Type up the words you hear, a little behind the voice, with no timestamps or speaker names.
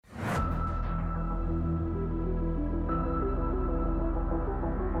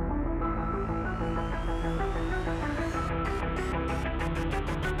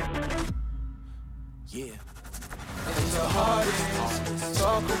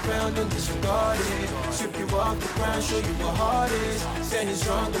Talk around and disregard it. Strip you off the ground, show you what heart is. Standing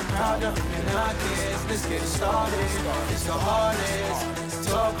strong and proud, nothing can knock it. Let's get it started. It's the hardest.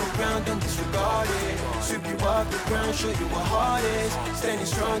 Talk around and disregard it. Strip you off the ground, show you what heart is. Standing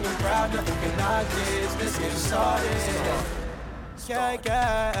strong and proud, nothing can knock it. Let's get it started. Yeah,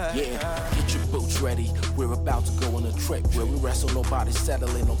 get your boots ready. We're about to go on a trip where we wrestle, nobody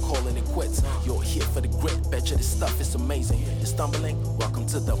settling or calling it quits. You're here for the grit, betcha this stuff is amazing. You're stumbling, welcome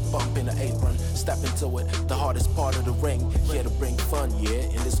to the bump in the apron. Step into it, the hardest part of the ring. Here to bring fun, yeah,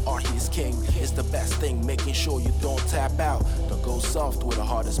 and this art he is king. It's the best thing, making sure you don't tap out. Don't go soft with the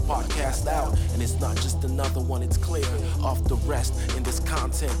hardest podcast out. And it's not just another one, it's clear. Off the rest, in this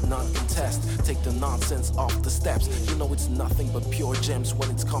content, none contest. Take the nonsense off the steps. You know it's nothing but pure gems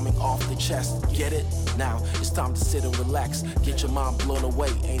when it's coming off the chest. Get it? Now it's time to sit and relax. Get your mind blown away,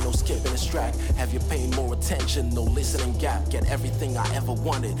 ain't no skipping this track. Have you paying more attention, no listening gap. Get everything I ever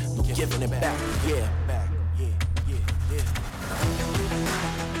wanted, no giving it back. Yeah.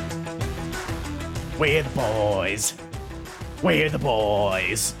 We're the boys. We're the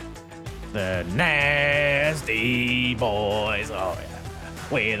boys. The nasty boys. Oh yeah.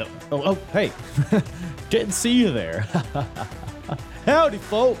 We're the. Oh hey. Didn't see you there. Howdy,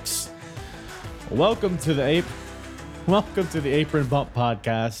 folks. Welcome to the Apron Bump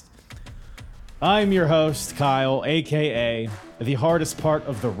Podcast. I'm your host, Kyle, aka the hardest part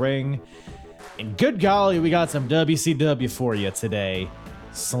of the ring. And good golly, we got some WCW for you today.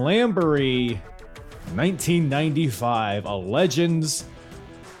 Slamboree 1995, a Legends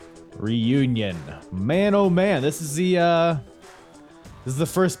reunion. Man, oh man, this is the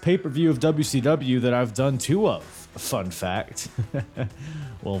first pay-per-view of WCW that I've done two of. A fun fact.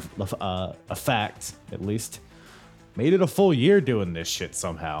 Well, a fact, at least. Made it a full year doing this shit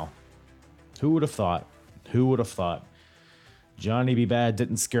somehow. Who would have thought? Who would have thought? Johnny B. Bad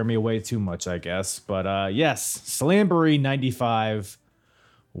didn't scare me away too much, I guess. But yes, Slamboree 95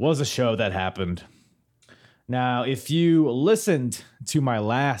 was a show that happened. Now, if you listened to my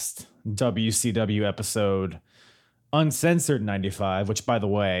last WCW episode, Uncensored 95, which, by the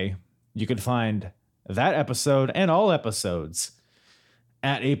way, you can find that episode and all episodes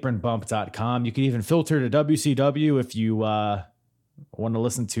at apronbump.com. You can even filter to WCW if you want to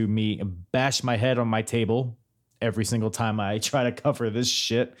listen to me bash my head on my table every single time I try to cover this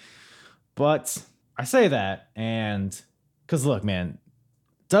shit. But I say that, and because look, man,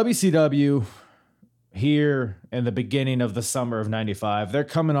 WCW here in the beginning of the summer of 95, they're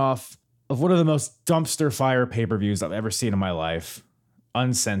coming off of one of the most dumpster fire pay-per-views I've ever seen in my life.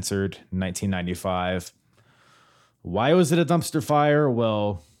 Uncensored, 1995. Why was it a dumpster fire?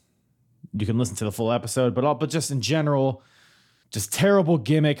 Well, you can listen to the full episode, but just in general, just terrible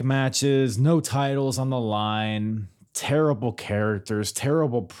gimmick matches, no titles on the line, terrible characters,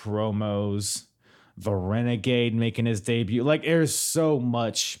 terrible promos, the Renegade making his debut. Like, there's so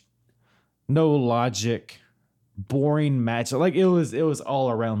much, no logic, boring match. Like, it was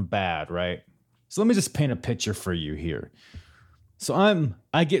all around bad, right? So let me just paint a picture for you here. So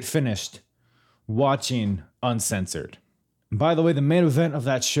I get finished watching Uncensored. And by the way, the main event of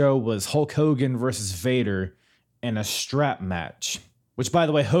that show was Hulk Hogan versus Vader in a strap match, which, by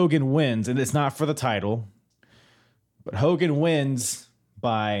the way, Hogan wins, and it's not for the title, but Hogan wins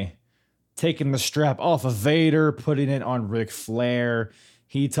by taking the strap off of Vader, putting it on Ric Flair.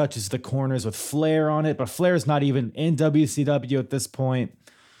 He touches the corners with Flair on it, but Flair's not even in WCW at this point.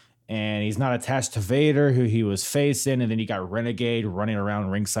 And he's not attached to Vader, who he was facing. And then you got Renegade running around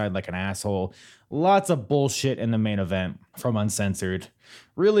ringside like an asshole. Lots of bullshit in the main event from Uncensored.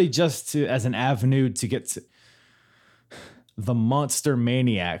 Really just as an avenue to get to the Monster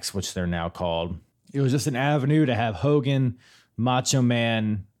Maniacs, which they're now called. It was just an avenue to have Hogan, Macho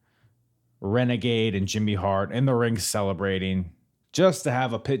Man, Renegade, and Jimmy Hart in the ring celebrating. Just to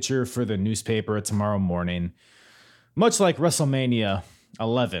have a picture for the newspaper tomorrow morning. Much like WrestleMania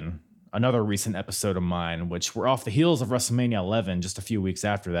 11, another recent episode of mine, which we're off the heels of WrestleMania 11, just a few weeks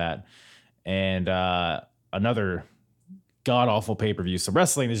after that, and another god-awful pay-per-view. So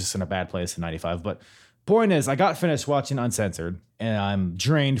wrestling is just in a bad place in 95. But point is, I got finished watching Uncensored, and I'm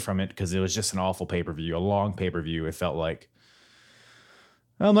drained from it because it was just an awful pay-per-view, a long pay-per-view, it felt like.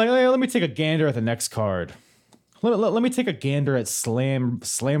 I'm like, hey, let me take a gander at the next card. Let me take a gander at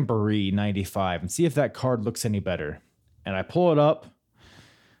Slamboree 95 and see if that card looks any better. And I pull it up,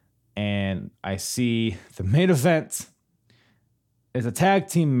 and I see the main event is a tag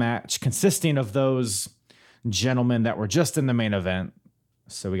team match consisting of those gentlemen that were just in the main event.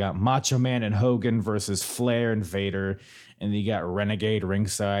 So we got Macho Man and Hogan versus Flair and Vader. And you got Renegade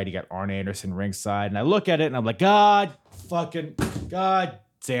ringside. You got Arn Anderson ringside. And I look at it and I'm like, God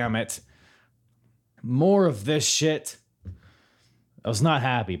damn it. More of this shit. I was not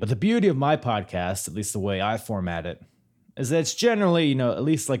happy. But the beauty of my podcast, at least the way I format it, is that it's generally, at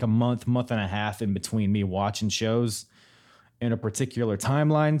least like a month and a half in between me watching shows in a particular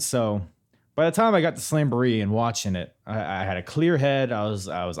timeline. So by the time I got to Slamboree and watching it, I had a clear head. I was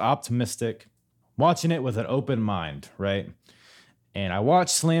optimistic, watching it with an open mind, right? And I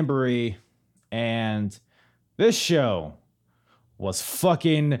watched Slamboree, and this show was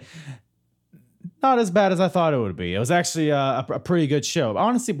fucking not as bad as I thought it would be. It was actually a pretty good show.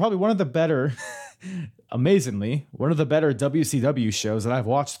 Honestly, probably one of the better, amazingly, one of the better WCW shows that I've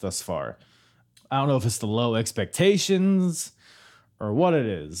watched thus far. I don't know if it's the low expectations or what it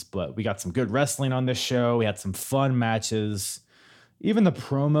is, but we got some good wrestling on this show. We had some fun matches. Even the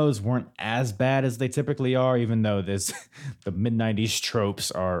promos weren't as bad as they typically are, even though the mid-90s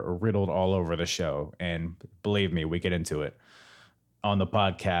tropes are riddled all over the show. And believe me, we get into it on the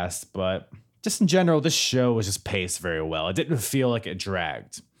podcast. But just in general, this show was just paced very well. It didn't feel like it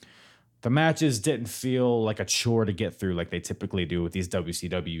dragged. The matches didn't feel like a chore to get through like they typically do with these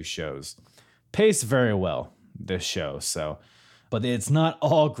WCW shows. Paced very well, this show. But it's not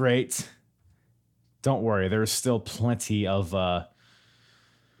all great. Don't worry, there's still plenty of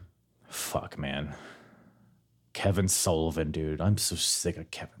fuck, man. Kevin Sullivan, dude. I'm so sick of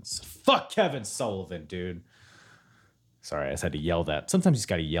fuck Kevin Sullivan, dude. Sorry, I just had to yell that. Sometimes you just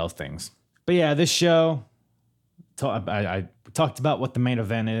gotta yell things. But yeah, this show, I talked about what the main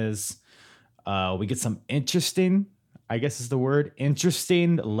event is. We get some interesting, I guess is the word,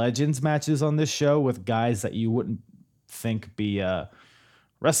 interesting Legends matches on this show with guys that you wouldn't think be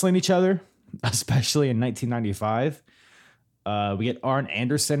wrestling each other, especially in 1995. We get Arn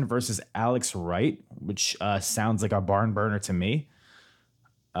Anderson versus Alex Wright, which sounds like a barn burner to me.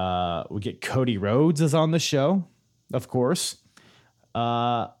 We get Cody Rhodes is on the show, of course.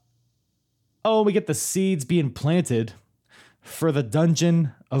 We get the seeds being planted for the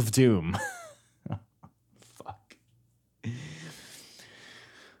Dungeon of Doom. Fuck.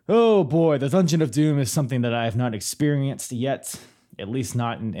 Oh boy, the Dungeon of Doom is something that I have not experienced yet, at least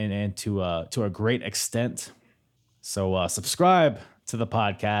not to a great extent. So subscribe to the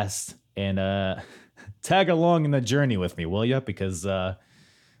podcast and tag along in the journey with me, will ya? Because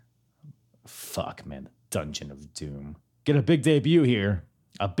fuck, man, the Dungeon of Doom. Get a big debut here.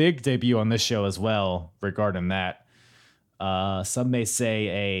 A big debut on this show as well regarding that. Some may say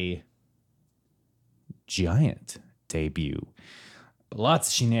a giant debut. But lots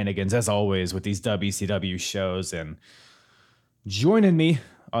of shenanigans, as always, with these WCW shows. And joining me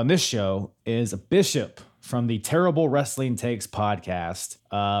on this show is Bishop from the Terrible Wrestling Takes podcast.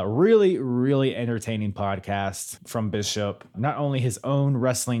 Really, really entertaining podcast from Bishop. Not only his own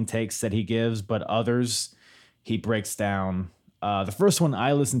wrestling takes that he gives, but others he breaks down. The first one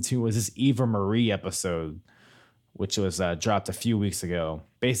I listened to was this Eva Marie episode, which was dropped a few weeks ago,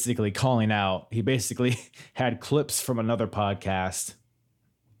 basically calling out. He basically had clips from another podcast,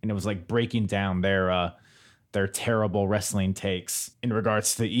 and it was like breaking down their terrible wrestling takes in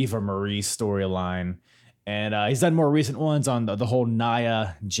regards to the Eva Marie storyline. And he's done more recent ones on the whole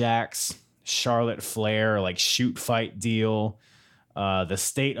Nia Jax, Charlotte Flair, like shoot fight deal, the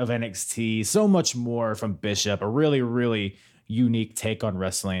state of NXT, so much more from Bishop. A really, really unique take on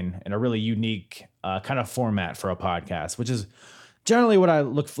wrestling and a really unique kind of format for a podcast, which is generally what I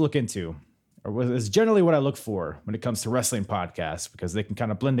look into, or is generally what I look for when it comes to wrestling podcasts, because they can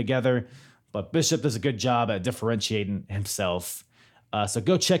kind of blend together. But Bishop does a good job at differentiating himself. So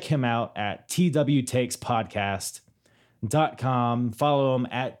go check him out at twtakespodcast.com. Follow him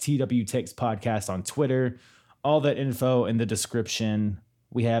at twtakespodcast on Twitter. All that info in the description.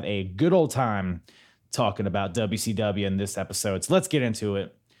 We have a good old time talking about WCW in this episode. So let's get into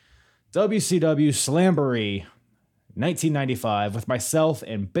it. WCW Slamboree 1995 with myself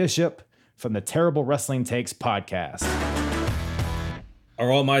and Bishop from the Terrible Wrestling Takes podcast. Are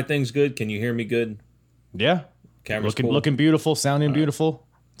all my things good? Can you hear me good? Yeah. Camera's looking beautiful, sounding beautiful.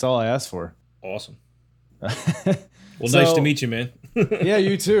 That's all I asked for. Awesome. Well, nice to meet you, man. Yeah,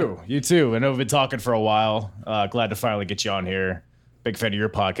 you too. You too. I know we've been talking for a while. Glad to finally get you on here. Big fan of your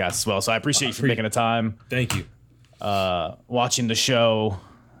podcast as well. So I appreciate you for making the time. Thank you. Watching the show,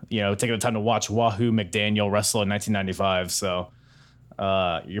 taking the time to watch Wahoo McDaniel wrestle in 1995. So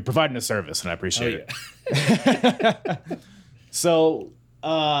you're providing a service, and I appreciate it. So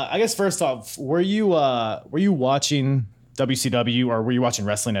I guess first off, were you watching WCW, or were you watching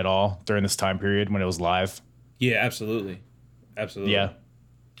wrestling at all during this time period when it was live? Yeah, absolutely. Yeah.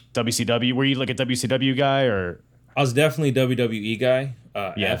 WCW. Were you like a WCW guy, or? I was definitely a WWE guy.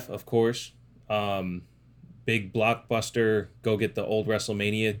 Yeah. Of course. big blockbuster, go get the old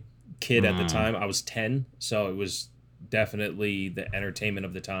WrestleMania kid at the time. I was 10, so it was definitely the entertainment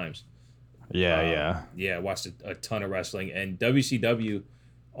of the times. Yeah. Yeah, I watched a ton of wrestling, and WCW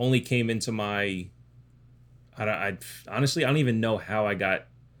only came into my. Honestly, I don't even know how I got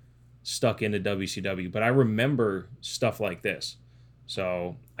stuck into WCW, but I remember stuff like this.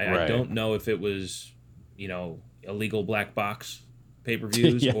 So I don't know if it was, illegal black box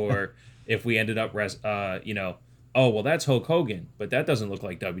pay-per-views Yeah. or if we ended up, oh, well, that's Hulk Hogan, but that doesn't look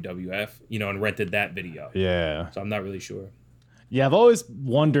like WWF, and rented that video. Yeah. So I'm not really sure. Yeah, I've always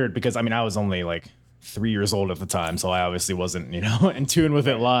wondered because I mean I was only like 3 years old at the time, so I obviously wasn't in tune with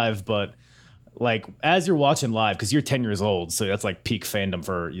it live. But like as you're watching live, because you're 10 years old, so that's like peak fandom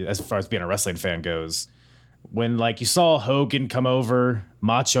for as far as being a wrestling fan goes. When like you saw Hogan come over,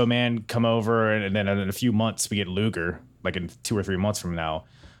 Macho Man come over, and then in a few months we get Luger, like in 2 or 3 months from now.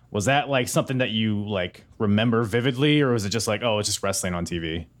 Was that like something that you like remember vividly, or was it just like, oh, it's just wrestling on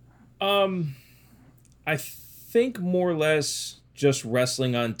TV? I think more or less just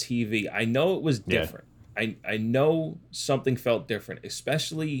wrestling on TV. I know it was different. Yeah. I know something felt different,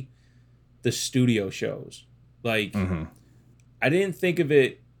 especially the studio shows. Like, I didn't think of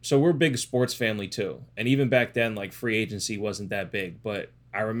it. So we're a big sports family too. And even back then, like free agency wasn't that big. But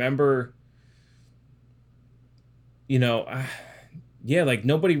I remember, like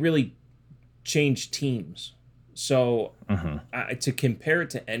nobody really changed teams. So to compare it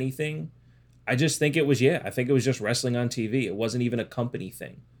to anything, I just think it was, I think it was just wrestling on TV. It wasn't even a company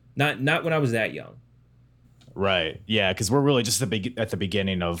thing. Not when I was that young. Right. Yeah, because we're really just at the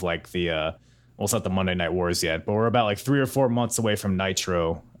beginning of like the, well, it's not the Monday Night Wars yet, but we're about like 3 or 4 months away from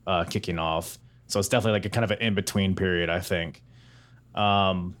Nitro kicking off. So it's definitely like a kind of an in-between period, I think.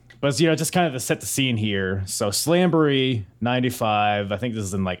 But, just kind of to set the scene here. So Slamboree, 95, I think this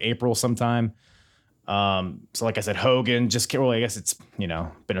is in like April sometime. So like I said, Hogan I guess it's,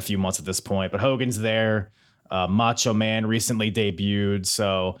 been a few months at this point, but Hogan's there. Macho Man recently debuted.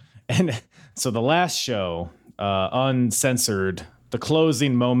 So the last show, uncensored, the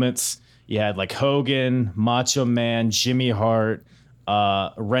closing moments, you had like Hogan, Macho Man, Jimmy Hart,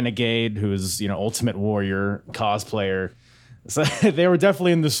 Renegade, who's, Ultimate Warrior cosplayer. So they were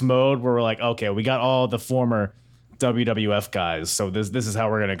definitely in this mode where we're like, okay, we got all the former WWF guys. So this is how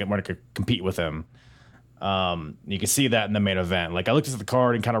we're gonna compete with them. You can see that in the main event. Like I looked at the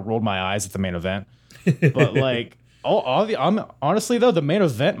card and kind of rolled my eyes at the main event, but like honestly though, the main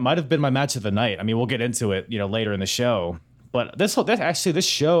event might have been my match of the night. I mean, we'll get into it, later in the show. But this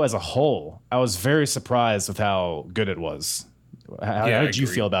show as a whole, I was very surprised with how good it was. How did you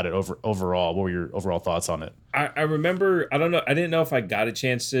feel about it overall? What were your overall thoughts on it? I remember, I don't know, I didn't know if I got a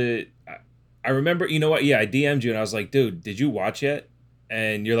chance to. I remember, you know what? Yeah, I DM'd you and I was like, dude, did you watch yet?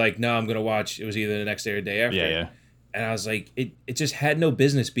 And you're like, no, I'm going to watch. It was either the next day or the day after. Yeah. And I was like, it just had no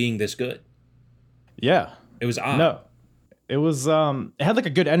business being this good. Yeah. It was odd. No. It was, it had like a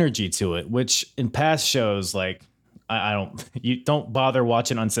good energy to it, which in past shows, like, you don't bother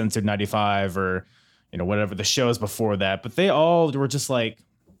watching Uncensored 95 or, whatever the shows before that. But they all were just like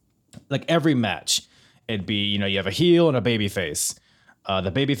every match, it'd be, you have a heel and a baby face.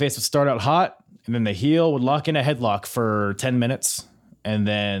 The baby face would start out hot, and then the heel would lock in a headlock for 10 minutes. And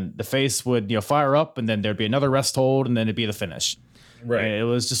then the face would, fire up, and then there'd be another rest hold, and then it'd be the finish. Right. And it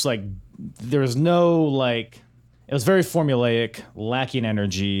was just like, there was no it was very formulaic, lacking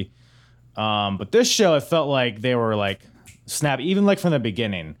energy. But this show, it felt like they were like snap, even like from the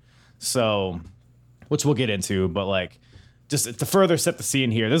beginning. So, which we'll get into, but like just to further set the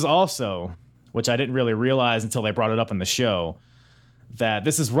scene here, this is also, which I didn't really realize until they brought it up in the show, that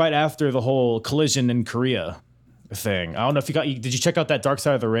this is right after the whole Collision in Korea thing. I don't know if did you check out that Dark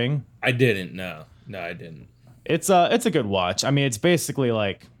Side of the Ring? I didn't. No, I didn't. It's a good watch. I mean, it's basically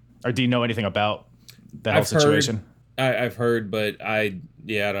like, or do you know anything about that whole situation? I've heard, but I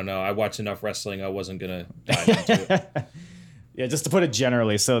don't know. I watched enough wrestling. I wasn't gonna dive into it. Yeah, just to put it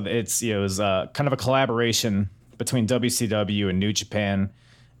generally, so it was kind of a collaboration between WCW and New Japan,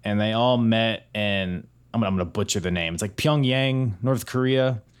 and they all met in, I'm gonna butcher the name. It's like Pyongyang, North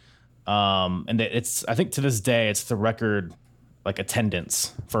Korea. And it's, I think to this day, it's the record like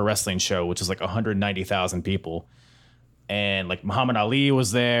attendance for a wrestling show, which is like 190,000 people. And like Muhammad Ali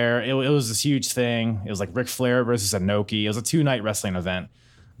was there. It was this huge thing. It was like Ric Flair versus Inoki. It was a 2-night wrestling event,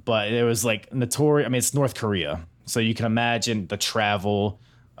 but it was like notorious. I mean, it's North Korea, so you can imagine the travel,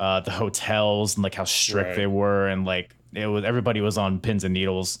 the hotels, and like how strict they were, and like everybody was on pins and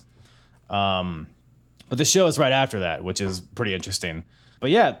needles. But the show is right after that, which is pretty interesting.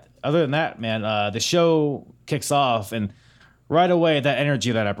 But yeah, other than that, man, the show kicks off, and right away that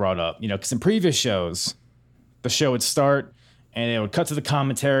energy that I brought up, because in previous shows, the show would start, and it would cut to the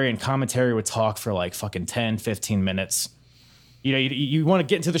commentary, and commentary would talk for like fucking 10, 15 minutes. You know, you want to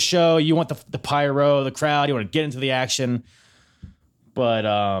get into the show, you want the pyro, the crowd, you want to get into the action. But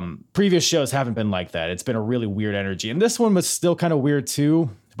previous shows haven't been like that. It's been a really weird energy. And this one was still kind of weird too,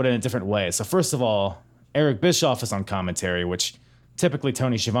 but in a different way. So first of all, Eric Bischoff is on commentary, which typically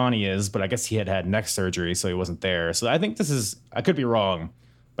Tony Schiavone is, but I guess he had neck surgery, so he wasn't there. So I think this is, I could be wrong,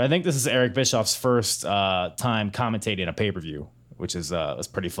 but I think this is Eric Bischoff's first time commentating a pay-per-view, which is was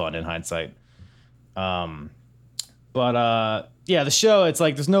pretty fun in hindsight. Yeah, the show, it's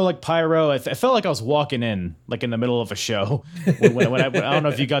like there's no like pyro. It felt like I was walking in like in the middle of a show. when I don't know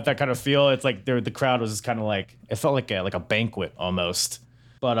if you got that kind of feel. It's like the crowd was just kind of like, it felt like a banquet almost.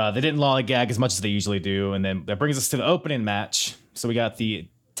 But they didn't lollygag as much as they usually do. And then that brings us to the opening match. So we got the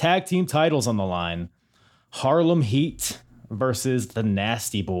tag team titles on the line. Harlem Heat versus the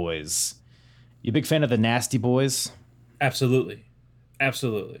Nasty Boys. You a big fan of the Nasty Boys? Absolutely.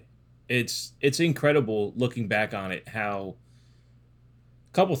 It's incredible looking back on it how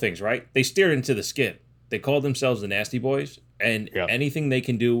couple things, right? They steered into the skit. They called themselves the Nasty Boys, and anything they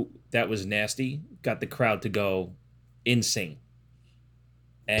can do that was nasty got the crowd to go insane.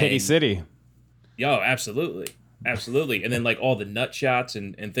 And, Pity City. Yo, absolutely. And then like all the nut shots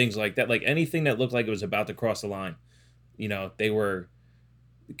and things like that, like anything that looked like it was about to cross the line, you know, they were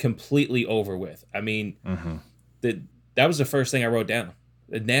completely over with. I mean, that was the first thing I wrote down.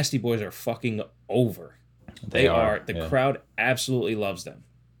 The Nasty Boys are fucking over. They are. The crowd absolutely loves them,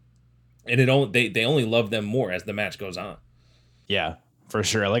 and they only love them more as the match goes on. Yeah, for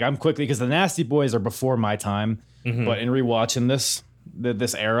sure. Like I'm quickly, because the Nasty Boys are before my time, but in rewatching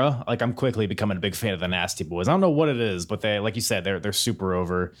this era, like I'm quickly becoming a big fan of the Nasty Boys. I don't know what it is, but they, like you said, they're super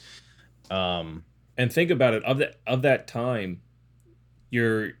over. And think about it, of that time,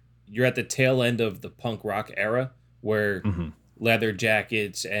 you're at the tail end of the punk rock era where leather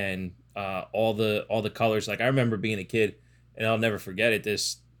jackets and all the colors. Like I remember being a kid, and I'll never forget it.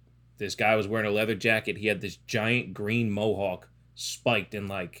 This guy was wearing a leather jacket. He had this giant green mohawk spiked in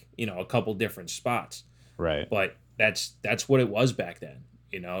like, you know, a couple different spots. Right. But that's what it was back then.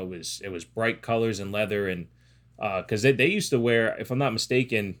 You know, it was bright colors and leather, and because they used to wear, if I'm not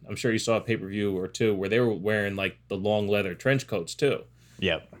mistaken, I'm sure you saw a pay-per-view or two where they were wearing like the long leather trench coats too.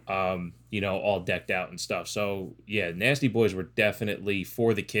 Yep. You know, all decked out and stuff. So yeah, Nasty Boys were definitely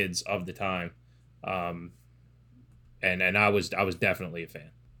for the kids of the time. And I was definitely a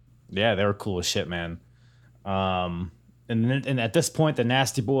fan. Yeah, they were cool as shit, man. And at this point, the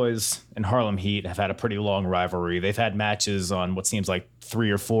Nasty Boys and Harlem Heat have had a pretty long rivalry. They've had matches on what seems like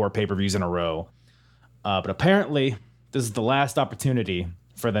 3 or 4 pay-per-views in a row. But apparently, this is the last opportunity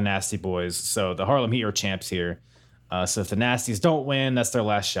for the Nasty Boys. So the Harlem Heat are champs here. So if the Nasties don't win, that's their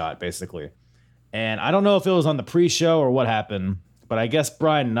last shot, basically. And I don't know if it was on the pre-show or what happened, but I guess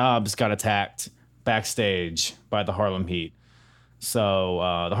Brian Knobbs got attacked backstage by the Harlem Heat.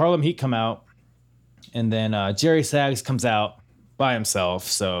 So the Harlem Heat come out, and then Jerry Sags comes out by himself.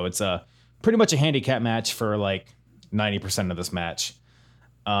 So it's pretty much a handicap match for like 90% of this match.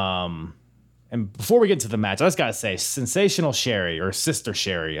 And before we get into the match, I just got to say, Sensational Sherry, or Sister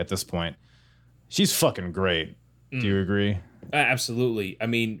Sherry at this point, she's fucking great. Do you agree? Absolutely. I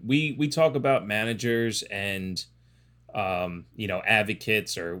mean, we talk about managers and, you know,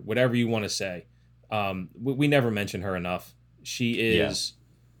 advocates or whatever you want to say. We never mention her enough. She is,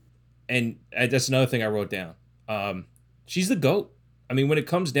 and that's another thing I wrote down. She's the GOAT. I mean, when it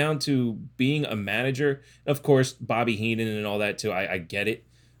comes down to being a manager, of course, Bobby Heenan and all that too, I get it.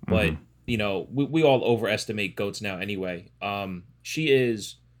 But, you know, we all overestimate GOATs now anyway. She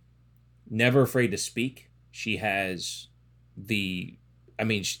is never afraid to speak. She has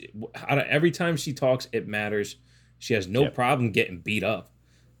every time she talks, it matters. She has no problem getting beat up.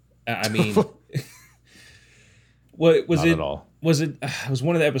 I mean, what was it? Was it? It was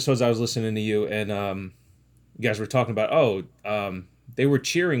one of the episodes I was listening to you, and you guys were talking about. They were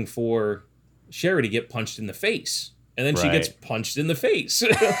cheering for Sherry to get punched in the face, and then she gets punched in the face.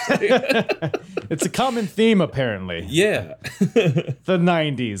 It's a common theme, apparently. Yeah. The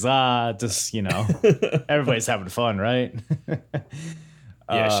 90s. Just, you know, everybody's having fun, right?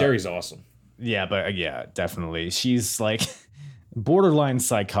 Yeah, Sherry's awesome. Yeah, but yeah, definitely. She's like borderline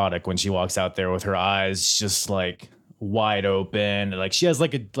psychotic when she walks out there with her eyes just like wide open. Like she has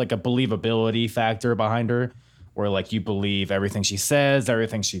like a believability factor behind her where like you believe everything she says,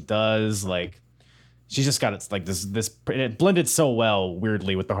 everything she does. Like she's just got it's like this it blended so well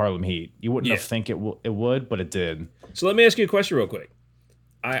weirdly with the Harlem Heat. You wouldn't have think it would, but it did. So let me ask you a question real quick.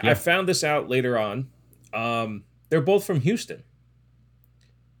 I found this out later on. They're both from Houston.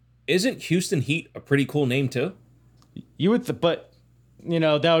 isn't Houston Heat a pretty cool name too? You would, but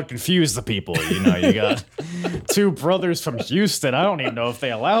that would confuse the people. You got two brothers from Houston. I don't even know if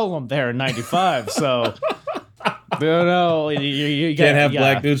they allow them there in '95. So, you can't have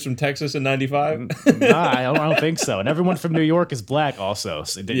black dudes from Texas in '95. Nah, I don't think so. And everyone from New York is black, also.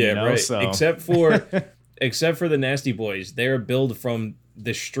 So, right. So. Except for the Nasty Boys, they're billed from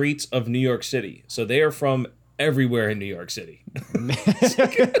the streets of New York City. So they are from everywhere in New York City.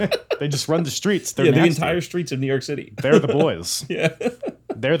 They just run the streets. They're the entire streets of New York City. They're the boys. Yeah.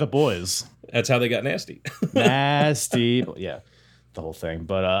 They're the boys. That's how they got nasty. Nasty. Yeah. The whole thing.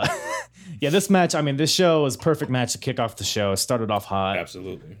 But this match, this show was a perfect match to kick off the show. It started off hot.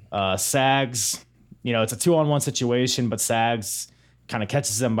 Absolutely. Sags, it's a 2-on-1 situation, but Sags kind of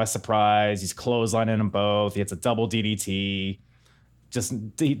catches them by surprise. He's clotheslining them both. He hits a double DDT.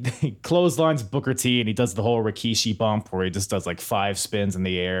 He clotheslines Booker T, and he does the whole Rikishi bump where he just does like 5 spins in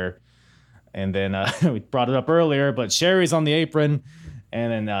the air. And then we brought it up earlier, but Sherry's on the apron,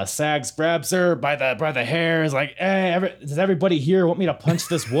 and then Sags grabs her by the hair. Is like, "Hey, does everybody here want me to punch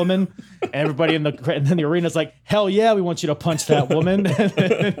this woman?" And everybody in the arena's like, "Hell yeah, we want you to punch that woman."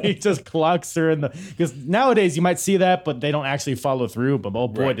 And he just clocks her because nowadays you might see that, but they don't actually follow through. But oh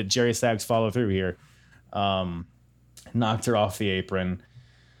boy, did Jerry Sags follow through here. Knocked her off the apron.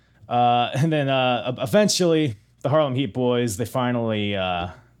 And then eventually the Harlem Heat boys, they finally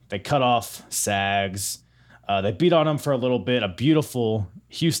they cut off Sags. They beat on him for a little bit. A beautiful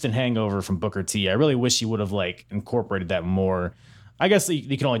Houston hangover from Booker T. I really wish he would have incorporated that more. I guess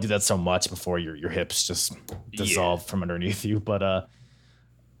you can only do that so much before your hips just dissolve from underneath you. But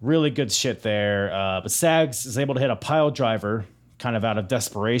really good shit there. But Sags is able to hit a pile driver kind of out of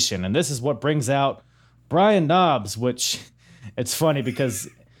desperation. And this is what brings out Brian Knobbs, which it's funny because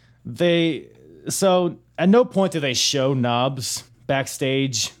at no point do they show Knobbs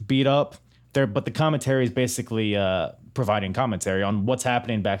backstage beat up there, but the commentary is basically providing commentary on what's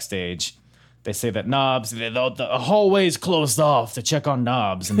happening backstage. They say that Knobbs, the hallway's closed off to check on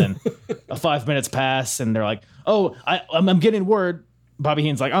Knobbs, and then 5 minutes pass, and they're like, "Oh, I'm getting word." Bobby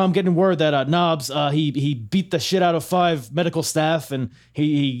Heenan's like, "Oh, I'm getting word that Knobbs, he beat the shit out of 5 medical staff, and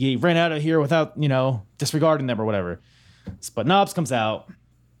he ran out of here without disregarding them or whatever." But Knobbs comes out,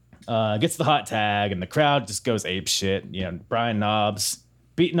 gets the hot tag, and the crowd just goes ape shit. Brian Knobbs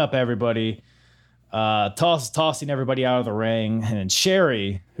beating up everybody, tossing everybody out of the ring, and then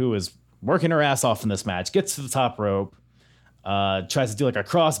Sherry, who is working her ass off in this match, gets to the top rope. Tries to do a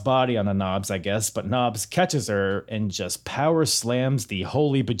cross body on the Knobbs, I guess, but Knobbs catches her and just power slams the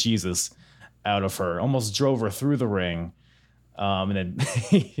holy bejesus out of her. Almost drove her through the ring. And then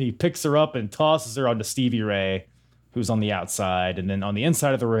he picks her up and tosses her onto Stevie Ray, who's on the outside. And then on the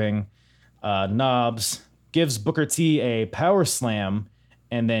inside of the ring, Knobbs gives Booker T a power slam,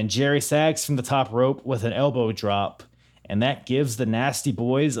 and then Jerry Sags from the top rope with an elbow drop. And that gives the Nasty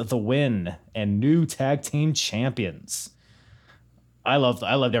Boys the win and new tag team champions. I loved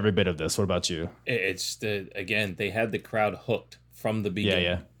every bit of this. What about you? They had the crowd hooked from the beginning.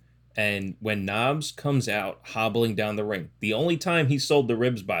 Yeah. And when Knobbs comes out hobbling down the ring, the only time he sold the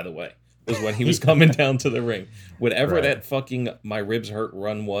ribs, by the way, was when he was coming down to the ring. Whatever that fucking my ribs hurt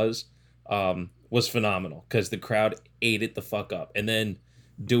run was phenomenal because the crowd ate it the fuck up. And then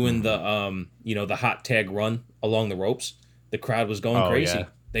doing the hot tag run along the ropes, the crowd was going crazy. Yeah.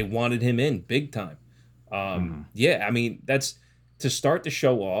 They wanted him in big time. That's to start the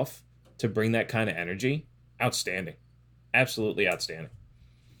show off, to bring that kind of energy, outstanding. Absolutely outstanding.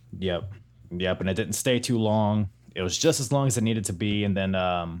 Yep. And it didn't stay too long. It was just as long as it needed to be. And then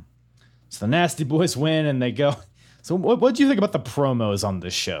so the Nasty Boys win and they go. So what do you think about the promos on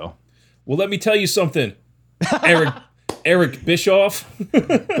this show? Well, let me tell you something. Eric Bischoff.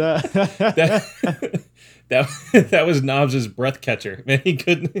 That was Knobbs' breath catcher. Man, he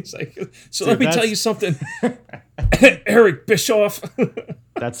couldn't. He's like, so let me tell you something. Eric Bischoff.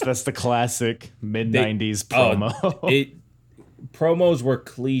 That's the classic mid-90s promo. Promos were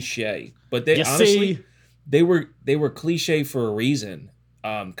cliche, but they were cliche for a reason.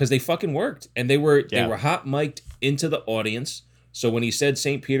 Because they fucking worked, and they were hot mic'd into the audience. So when he said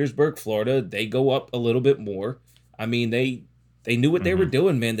St. Petersburg, Florida, they go up a little bit more. I mean, they knew what they were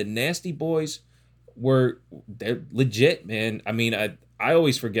doing, man. The Nasty Boys they're legit, man. I mean, I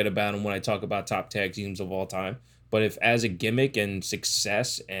always forget about them when I talk about top tag teams of all time. But if as a gimmick and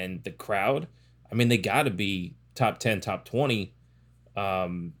success and the crowd, I mean, they got to be top 10, top 20.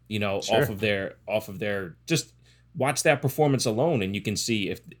 Sure. off of their just watch that performance alone, and you can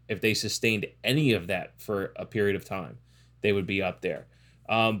see if they sustained any of that for a period of time, they would be up there.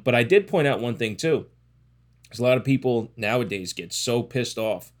 But I did point out one thing too, because a lot of people nowadays get so pissed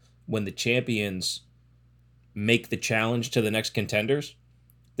off when the champions make the challenge to the next contenders.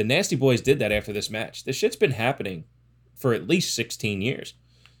 The Nasty Boys did that after this match. This shit's been happening for at least 16 years.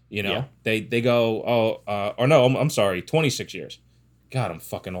 You know, they go, or no, I'm sorry, 26 years. God, I'm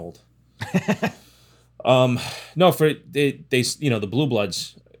fucking old. No, for they the Blue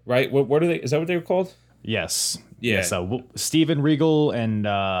Bloods, right? What are they? Is that what they were called? Yes. Yeah. Yeah, so Steven Regal and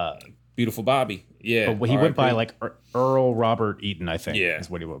Beautiful Bobby. Yeah. but he went by like Earl Robert Eaton, I think. Yeah. Is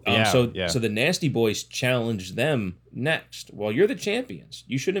what he went. So the Nasty Boys challenged them next. Well, you're the champions.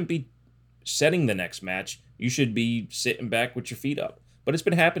 You shouldn't be setting the next match. You should be sitting back with your feet up. But it's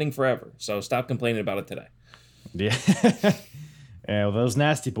been happening forever. So stop complaining about it today. Yeah. Yeah, well, those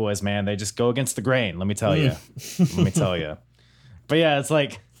Nasty Boys, man, they just go against the grain. Let me tell you. Let me tell you. But yeah, it's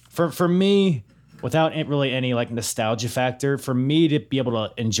like for me, without really any like nostalgia factor, for me to be able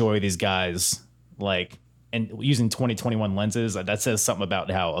to enjoy these guys like and using 2021 lenses, that says something about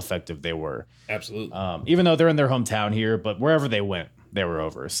how effective they were. Absolutely. Even though they're in their hometown here, but wherever they went, they were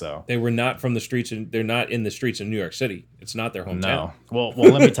over. So they were not from the streets, and they're not in the streets of New York City. It's not their hometown. No. Well,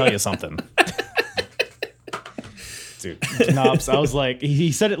 let me tell you something. Dude, Knops, I was like,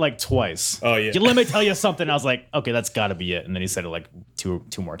 he said it like twice. Oh, yeah. Let me tell you something. I was like, okay, that's got to be it. And then he said it like two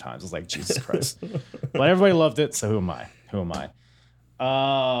more times. I was like, Jesus Christ. But everybody loved it, so who am I? Who am I?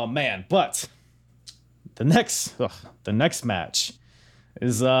 Man, but the next match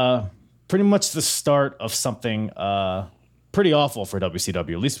is pretty much the start of something pretty awful for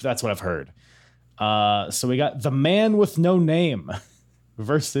WCW. At least that's what I've heard. So we got the Man with No Name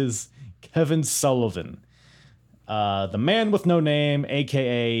versus Kevin Sullivan. The Man with No Name,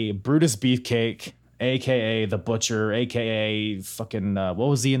 a.k.a. Brutus Beefcake, a.k.a. The Butcher, a.k.a. fucking, what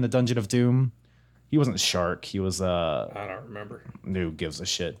was he in the Dungeon of Doom? He wasn't Shark. He was, I don't remember. Who gives a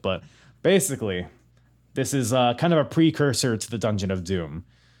shit? But basically, this is kind of a precursor to the Dungeon of Doom.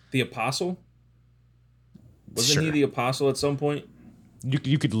 The Apostle? Wasn't Sure. he the Apostle at some point?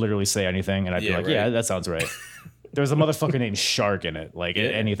 You could literally say anything, and I'd be like, right. yeah, that sounds right. There's a motherfucker named Shark in it. Like,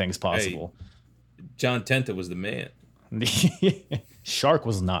 anything's possible. Hey, John Tenta was the man. Shark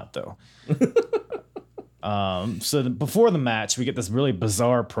was not, though. So before the match, we get this really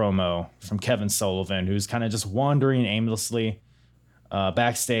bizarre promo from Kevin Sullivan, who's kind of just wandering aimlessly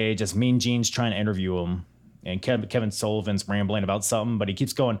backstage as Mean Gene's trying to interview him. And Kevin Sullivan's rambling about something, but he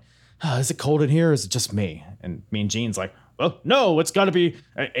keeps going, is it cold in here or is it just me? And Mean Gene's like, well, no, it's got to be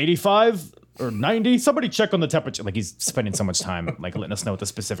 85 or 90. Somebody check on the temperature. Like, he's spending so much time like letting us know what the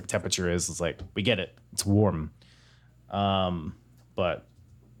specific temperature is. It's like, we get it. It's warm. But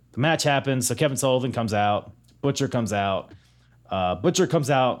the match happens. So Kevin Sullivan comes out. Butcher comes out.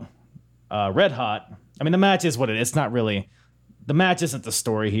 Red hot. I mean, the match is what it is. It's not really, the match isn't the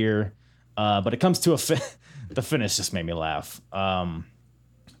story here. But it comes to the finish just made me laugh.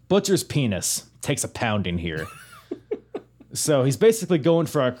 Butcher's penis takes a pounding here. So he's basically going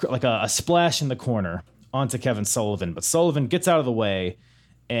for a splash in the corner onto Kevin Sullivan, but Sullivan gets out of the way,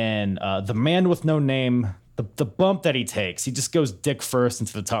 and the Man with No Name, the bump that he takes, he just goes dick first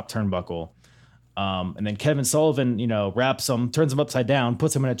into the top turnbuckle, and then Kevin Sullivan, wraps him, turns him upside down,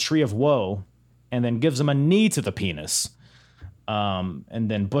 puts him in a tree of woe, and then gives him a knee to the penis. And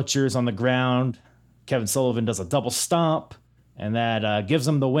then Butcher's on the ground. Kevin Sullivan does a double stomp, and that gives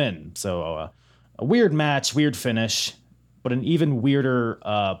him the win. So a weird match, weird finish, but an even weirder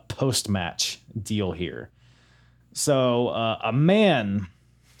post-match deal here. So a man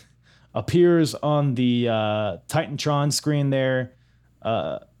appears on the Titantron screen there.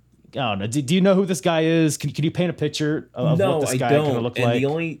 I don't know. Do you know who this guy is? Can you paint a picture of what this guy kind of looked like?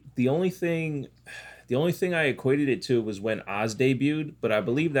 The only thing I equated it to was when Oz debuted, but I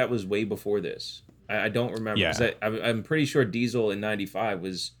believe that was way before this. I don't remember. Yeah. I'm pretty sure Diesel in '95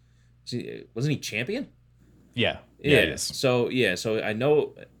 wasn't he champion? Yeah. Yeah. So I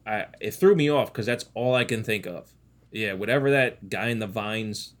know it threw me off because that's all I can think of. Yeah, whatever that guy in the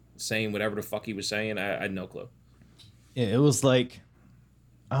vines saying, whatever the fuck he was saying, I had no clue. Yeah, it was like,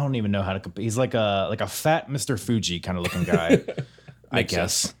 I don't even know how to compare. He's like a fat Mr. Fuji kind of looking guy, I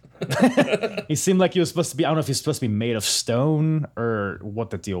guess. He seemed like he was supposed to be, I don't know if he's supposed to be made of stone or what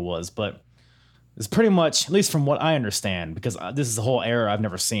the deal was, but it's pretty much, at least from what I understand, because this is a whole era I've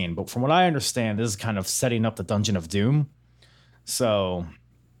never seen, but from what I understand, this is kind of setting up the Dungeon of Doom. So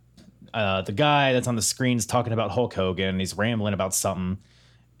the guy that's on the screen is talking about Hulk Hogan. He's rambling about something.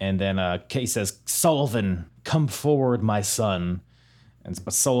 And then he says, Sullivan, come forward, my son.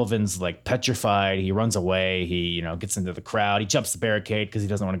 But Sullivan's like petrified. He runs away. He, gets into the crowd. He jumps the barricade because he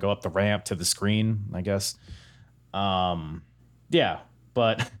doesn't want to go up the ramp to the screen, I guess. Yeah,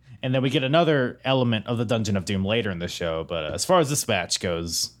 and then we get another element of the Dungeon of Doom later in the show. But as far as this match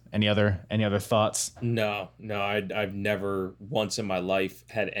goes, Any other thoughts? No, I've never once in my life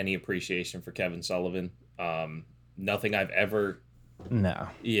had any appreciation for Kevin Sullivan. Nothing I've ever No.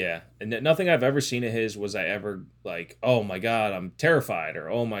 Yeah, and nothing I've ever seen of his was I ever like, oh my god, I'm terrified, or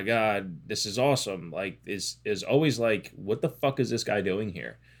oh my god, this is awesome. Like, is always like, what the fuck is this guy doing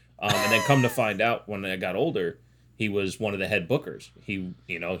here? And then come to find out, when I got older, he was one of the head bookers. He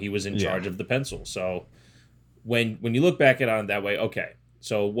was in charge of the pencil. So when you look back at it that way, okay,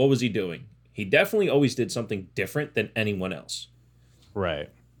 so what was he doing? He definitely always did something different than anyone else. Right.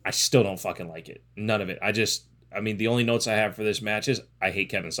 I still don't fucking like it. None of it. I mean, the only notes I have for this match is I hate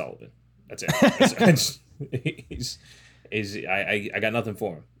Kevin Sullivan. That's it. I got nothing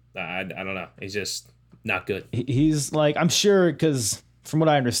for him. I don't know. He's just not good. He's like, I'm sure, because from what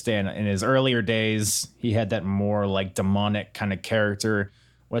I understand, in his earlier days, he had that more like demonic kind of character,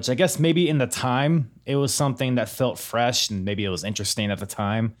 which I guess maybe in the time it was something that felt fresh and maybe it was interesting at the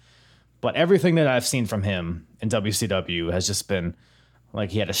time. But everything that I've seen from him in WCW has just been like,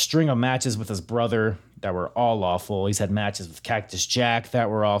 he had a string of matches with his brother that were all awful. He's had matches with Cactus Jack that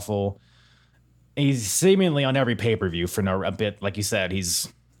were awful. He's seemingly on every pay-per-view for a bit. Like you said, I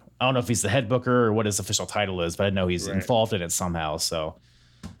don't know if he's the head booker or what his official title is, but I know he's involved in it somehow. So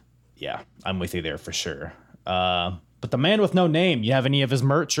yeah, I'm with you there for sure. But the man with no name, you have any of his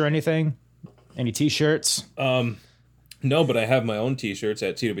merch or anything? Any t-shirts? No, but I have my own t-shirts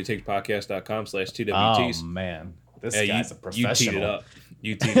at twtakepodcast.com/twts. Oh man, this guy's a professional.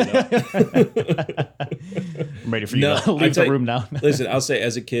 You teed it up. I'm ready for you to leave the room now. Listen, I'll say,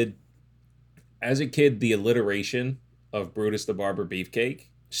 as a kid, the alliteration of Brutus the Barber Beefcake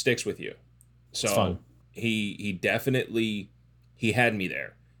sticks with you. So he definitely had me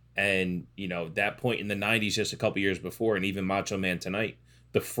there. And, that point in the 90s, just a couple years before, and even Macho Man Tonight,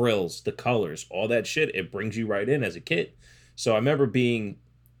 the frills, the colors, all that shit, it brings you right in as a kid. So I remember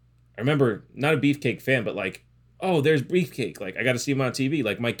not a Beefcake fan, but like, oh, there's Beefcake. Like, I got to see him on TV.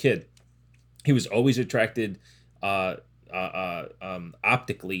 Like, my kid, he was always attracted optically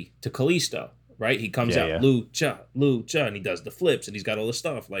to Kalisto, right? He comes out, Lucha, and he does the flips, and he's got all the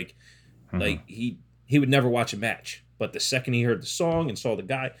stuff. Like, like he would never watch a match. But the second he heard the song and saw the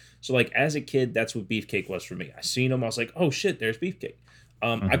guy, so like as a kid, that's what Beefcake was for me. I seen him, I was like, oh shit, there's Beefcake.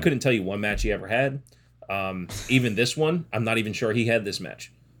 I couldn't tell you one match he ever had. Even this one, I'm not even sure he had this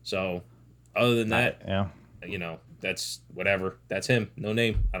match. So other than that, that's whatever. That's him. No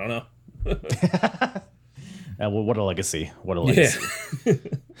name. I don't know. What a legacy. What a legacy. Yeah.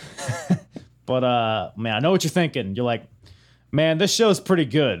 But man, I know what you're thinking. You're like, man, this show's pretty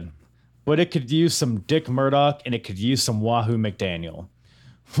good, but it could use some Dick Murdoch and it could use some Wahoo McDaniel.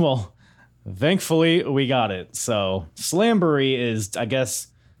 Well, thankfully we got it. So Slamboree is, I guess,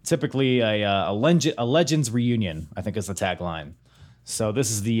 typically a Legends reunion, I think is the tagline. So this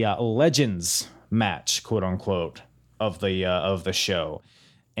is the Legends match, quote unquote, of the show.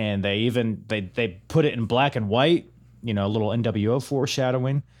 And they put it in black and white, a little NWO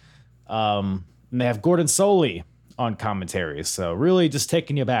foreshadowing. And they have Gordon Soley on commentary, so really just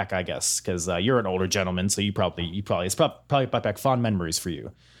taking you back, I guess, because you're an older gentleman, so you probably it's probably brought back fond memories for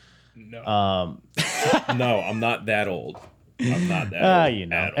you. No, no, I'm not that old. I'm not that old.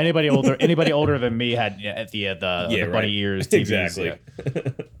 Anybody older than me had at the bunny ears. TVs, exactly.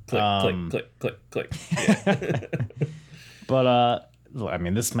 Yeah. click. Yeah. But I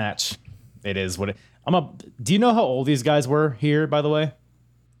mean, this match, it is what it. Do you know how old these guys were here, by the way?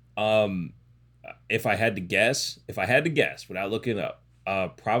 If I had to guess without looking up,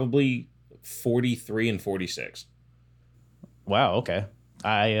 probably 43 and 46. Wow. Okay.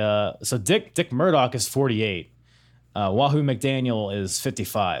 So Dick Murdoch is 48. Wahoo McDaniel is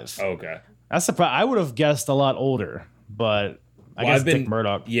 55. Okay. That's I would have guessed a lot older, but I guess Dick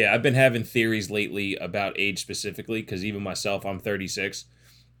Murdoch. Yeah, I've been having theories lately about age specifically, because even myself, I'm 36.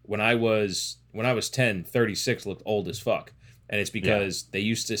 When I was 10, 36 looked old as fuck. And it's because they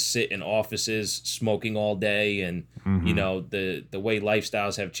used to sit in offices smoking all day, and the way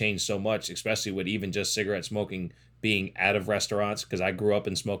lifestyles have changed so much, especially with even just cigarette smoking being out of restaurants, because I grew up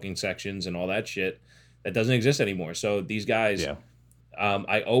in smoking sections and all that shit. That doesn't exist anymore. So these guys,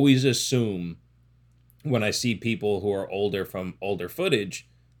 I always assume when I see people who are older from older footage,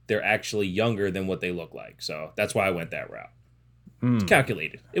 they're actually younger than what they look like. So that's why I went that route. It's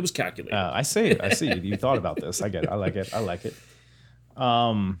calculated. It was calculated. I see. You thought about this. I get it. I like it.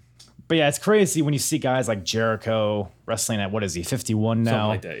 But yeah, it's crazy when you see guys like Jericho wrestling at, what is he, 51 now? Something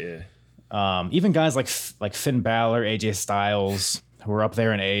like that, yeah. Even guys like Finn Balor, AJ Styles, who are up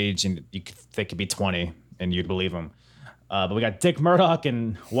there in age, and they could be 20, and you'd believe them. But we got Dick Murdoch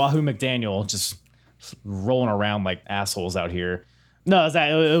and Wahoo McDaniel just rolling around like assholes out here. No,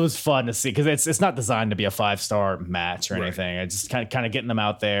 it was fun to see because it's not designed to be a 5-star match or Right. anything. It's just kind of getting them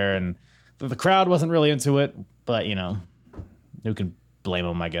out there, and the crowd wasn't really into it, but who can blame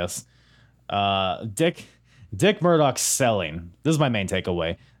them, I guess. Dick Murdoch's selling. This is my main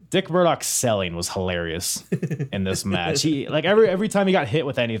takeaway. Dick Murdoch's selling was hilarious in this match. He like every time he got hit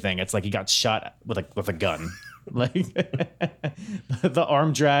with anything, it's like he got shot with a gun. Like the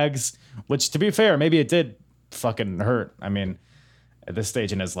arm drags, which to be fair, maybe it did fucking hurt. I mean, at this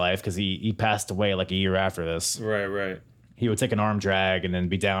stage in his life, because he passed away like a year after this. Right. He would take an arm drag and then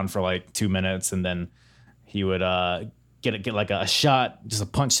be down for like 2 minutes, and then he would get like a shot, just a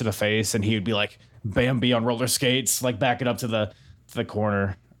punch to the face, and he would be like Bambi on roller skates, like back it up to the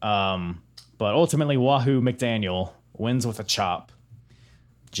corner. But ultimately, Wahoo McDaniel wins with a chop,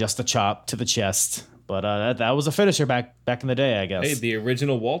 just a chop to the chest. But that was a finisher back in the day, I guess. Hey, the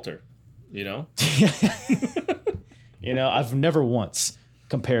original Walter, you know? I've never once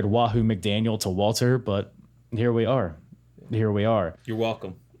compared Wahoo McDaniel to Walter, but here we are. You're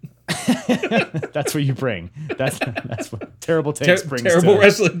welcome. That's what you bring. That's what terrible takes brings. Terrible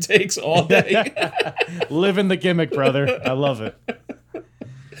wrestling takes all day. Living the gimmick, brother. I love it.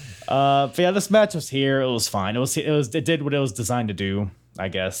 But yeah, this match was here. It was fine. It did what it was designed to do, I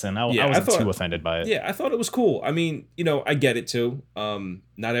guess, and I wasn't too offended by it. Yeah, I thought it was cool. I mean, I get it too.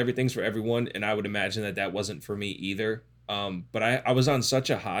 Not everything's for everyone, and I would imagine that wasn't for me either. But I was on such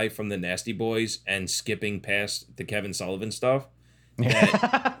a high from the Nasty Boys and skipping past the Kevin Sullivan stuff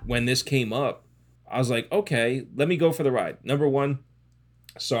that when this came up, I was like, okay, let me go for the ride. Number one,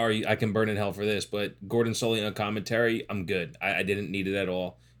 sorry, I can burn in hell for this, but Gordon Solie on commentary, I'm good. I didn't need it at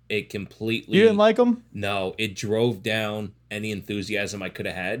all. It completely... You didn't like him? No, it drove down any enthusiasm I could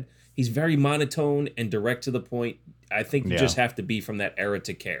have had. He's very monotone and direct to the point. I think you just have to be from that era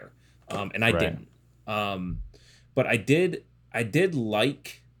to care. And I didn't. But I did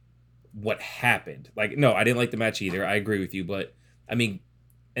like what happened. Like, no, I didn't like the match either. I agree with you. But, I mean,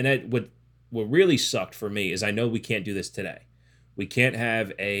 and what really sucked for me is I know we can't do this today. We can't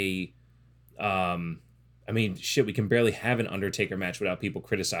have a... we can barely have an Undertaker match without people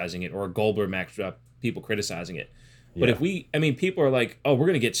criticizing it, or a Goldberg match without people criticizing it. But if people are like, oh, we're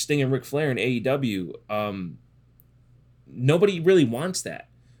going to get Sting and Ric Flair in AEW. Nobody really wants that.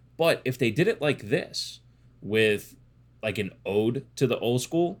 But if they did it like this, with like an ode to the old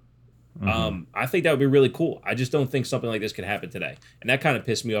school, I think that would be really cool. I just don't think something like this could happen today. And that kind of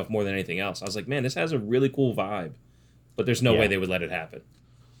pissed me off more than anything else. I was like, man, this has a really cool vibe, but there's no way they would let it happen.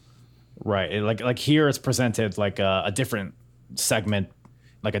 Right. Like here it's presented like a different segment,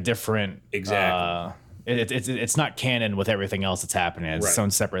 like a different... Exactly. It's not canon with everything else that's happening. It's its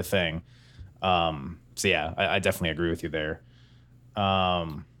own separate thing. So yeah, I definitely agree with you there.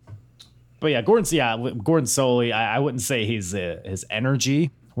 But yeah, Gordon Solie, I wouldn't say his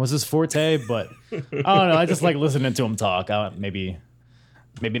energy was his forte, but I don't know. I just like listening to him talk. Maybe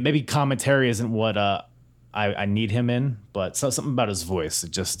commentary isn't what I need him in, but something about his voice.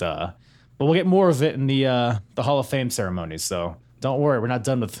 It just but we'll get more of it in the Hall of Fame ceremony. So don't worry, we're not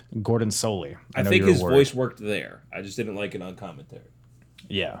done with Gordon Solie. I think his voice worked there. I just didn't like it on commentary.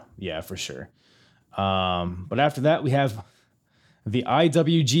 Yeah, for sure. But after that, we have the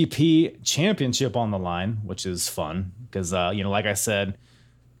IWGP Championship on the line, which is fun because, like I said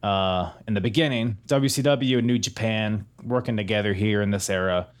in the beginning, WCW and New Japan working together here in this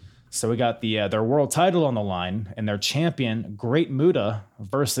era. So we got their world title on the line and their champion, Great Muta,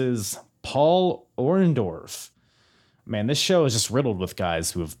 versus Paul Orndorff. Man, this show is just riddled with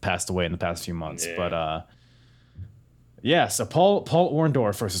guys who have passed away in the past few months. Yeah. But so Paul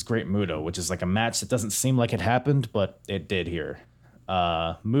Orndorff versus Great Muta, which is like a match that doesn't seem like it happened, but it did here.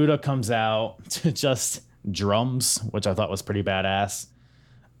 Muta comes out to just drums, which I thought was pretty badass.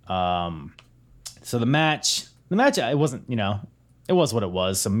 So the match, it wasn't, it was what it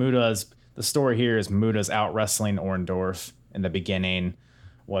was. So the story here is Muta's out wrestling Orndorff in the beginning,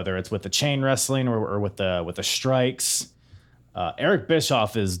 whether it's with the chain wrestling or with the strikes. Eric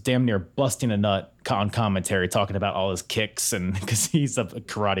Bischoff is damn near busting a nut on commentary, talking about all his kicks, and because he's a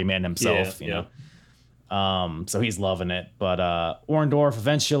karate man himself, you know. So he's loving it. But Orndorff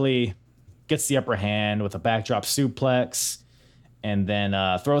eventually gets the upper hand with a backdrop suplex, and then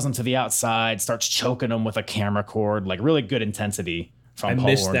throws him to the outside, starts choking him with a camera cord, like really good intensity from Paul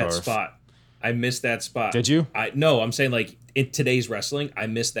Orndorff. I missed that spot. Did you? No, I'm saying like in today's wrestling, I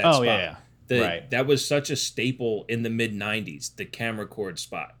missed that spot. Yeah. Right. That was such a staple in the mid-90s, the camera cord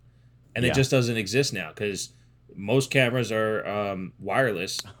spot. And it just doesn't exist now because most cameras are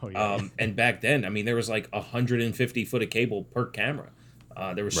wireless. And back then, I mean, there was like 150 foot of cable per camera.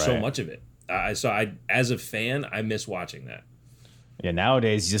 There was so much of it. So as a fan, I miss watching that. Yeah,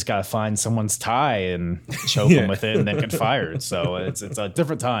 nowadays you just gotta find someone's tie and choke them with it, and then get fired. So it's a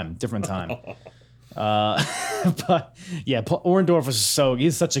different time. But yeah, Orndorff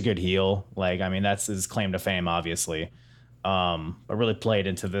he's such a good heel. Like, I mean, that's his claim to fame, obviously. But really played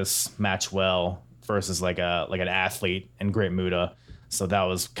into this match well versus like an athlete in Great Muta. So that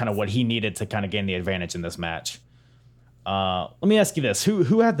was kind of what he needed to kind of gain the advantage in this match. Let me ask you this: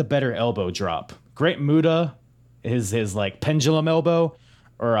 who had the better elbow drop? Great Muta, his like pendulum elbow,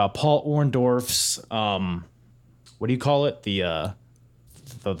 or Paul Orndorff's what do you call it? The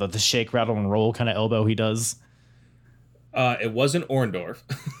shake, rattle, and roll kind of elbow he does. It wasn't Orndorff.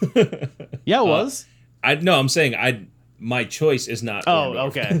 Yeah, it was. I'm saying my choice is not. Oh,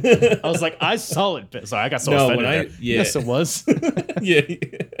 Orndorff. okay. I was like, I saw it. Sorry, I got so offended. Yeah. Yes, it was. Yeah.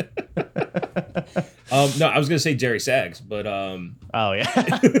 No, I was gonna say Jerry Sags, but oh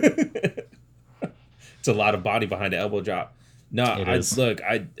yeah. It's a lot of body behind the elbow drop. No, I'm so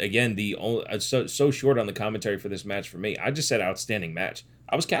short on the commentary for this match for me. I just said outstanding match.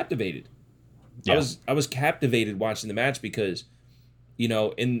 I was captivated. Yeah. I was captivated watching the match because,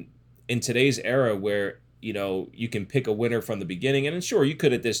 in today's era where, you can pick a winner from the beginning, and sure, you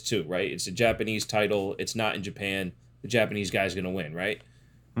could at this too, right? It's a Japanese title. It's not in Japan. The Japanese guy's going to win, right?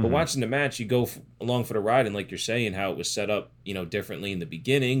 But watching the match, you go along for the ride, and like you're saying, how it was set up, differently in the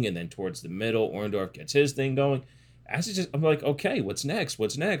beginning, and then towards the middle, Orndorff gets his thing going. I'm like, okay, what's next? I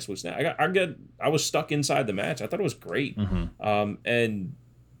was stuck inside the match. I thought it was great. And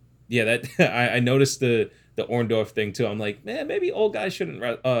yeah, that I noticed the Orndorff thing too. I'm like, man, maybe old guys shouldn't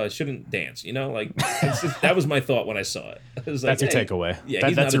dance. Like that was my thought when I saw it. I was like, that's your takeaway. Yeah,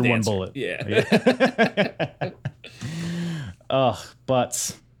 that's your one bullet. Yeah.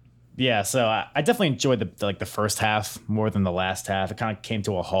 But yeah, so I definitely enjoyed the first half more than the last half. It kind of came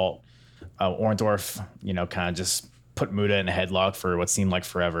to a halt. Orndorff, kind of just put Muta in a headlock for what seemed like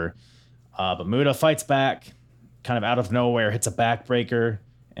forever. But Muta fights back, kind of out of nowhere, hits a backbreaker,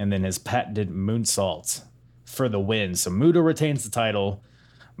 and then his patented moonsault for the win. So Muta retains the title.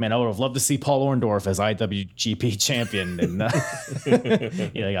 Man, I would have loved to see Paul Orndorff as IWGP champion. And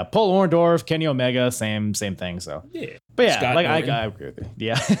you got Paul Orndorff, Kenny Omega, same thing. So yeah, but yeah, Scott I agree with you.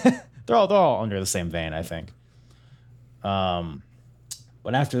 Yeah, they're all under the same vein, I think.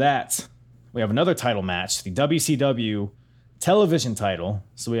 But after that, we have another title match, the WCW television title.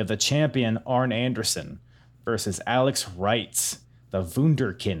 So we have the champion Arn Anderson versus Alex Wright, the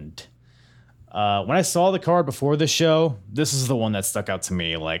Wunderkind. When I saw the card before the show, this is the one that stuck out to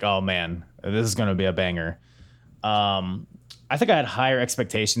me. Like, oh man, this is going to be a banger. I think I had higher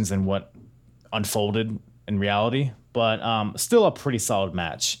expectations than what unfolded in reality, but still a pretty solid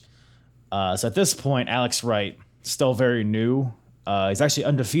match. So at this point, Alex Wright, still very new. He's actually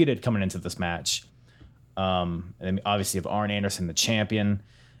undefeated coming into this match. And then obviously you have Arn Anderson, the champion.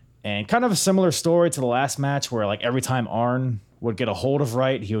 And kind of a similar story to the last match where like every time Arn would get a hold of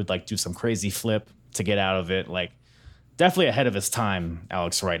Wright, he would like do some crazy flip to get out of it. Like definitely ahead of his time,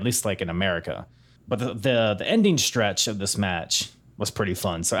 Alex Wright, at least like in America. But the ending stretch of this match was pretty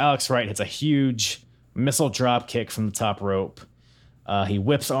fun. So Alex Wright hits a huge missile drop kick from the top rope. He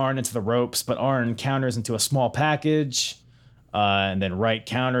whips Arn into the ropes, but Arn counters into a small package. And then Wright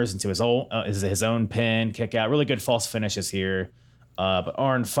counters into his own pin, kick out. Really good false finishes here. But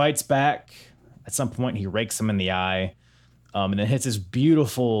Arn fights back. At some point, he rakes him in the eye. And then hits his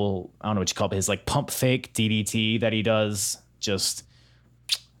beautiful, I don't know what you call it, his like pump fake DDT that he does. Just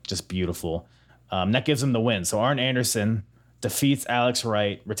beautiful. That gives him the win. So Arn Anderson defeats Alex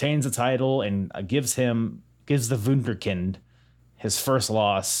Wright, retains the title, and gives the Wunderkind his first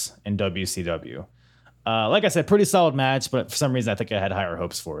loss in WCW. Like I said, pretty solid match, but for some reason I think I had higher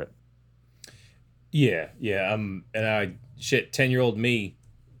hopes for it. Yeah. And 10-year-old me,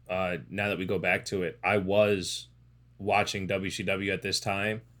 now that we go back to it, I was watching WCW at this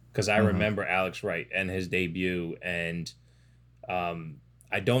time because I remember Alex Wright and his debut, and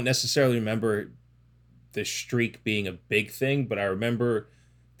I don't necessarily remember the streak being a big thing, but I remember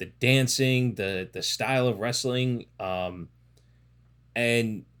the dancing, the style of wrestling,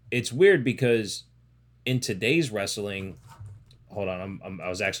 and it's weird because in today's wrestling, hold on, I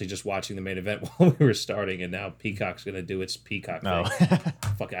was actually just watching the main event while we were starting, and now Peacock's gonna do its Peacock thing.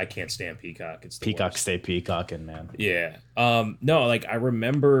 Fuck, I can't stand Peacock. It's the Peacock worst. Stay peacocking, man. Yeah. No, like I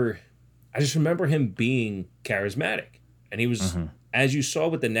just remember him being charismatic, and he was, as you saw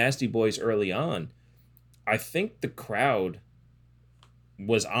with the Nasty Boys early on. I think the crowd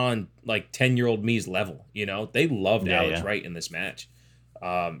was on like 10-year-old me's level. They loved Alex Wright in this match.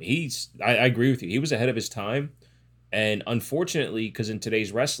 I agree with you. He was ahead of his time, and unfortunately, because in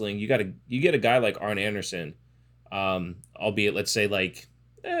today's wrestling, you get a guy like Arn Anderson, albeit let's say like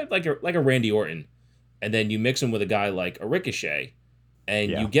a Randy Orton, and then you mix him with a guy like a Ricochet,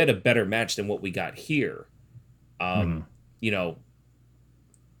 and you get a better match than what we got here. You know,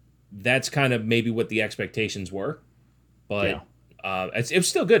 that's kind of maybe what the expectations were, but it was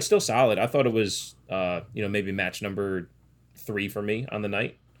still good, still solid. I thought it was, maybe match number 3 for me on the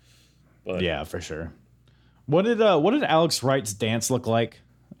night. But yeah, for sure. What did Alex Wright's dance look like?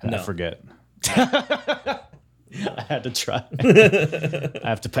 I forget. I had to try. I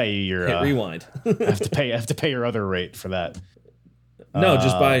have to pay you your hit rewind. I have to pay your other rate for that. No,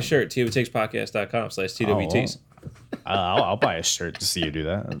 just buy a shirt. TWTakesPodcast.com/TWTs. I'll buy a shirt to see you do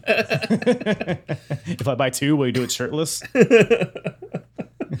that. If I buy 2, will you do it shirtless?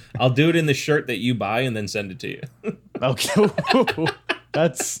 I'll do it in the shirt that you buy and then send it to you. Okay.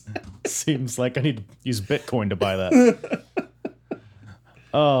 That's seems like I need to use Bitcoin to buy that.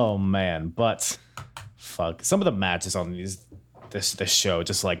 Oh man, but fuck. Some of the matches on this show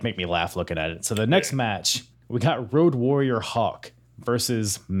just like make me laugh looking at it. So the next match, we got Road Warrior Hawk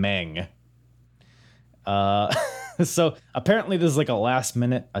versus Meng. So apparently this is like a last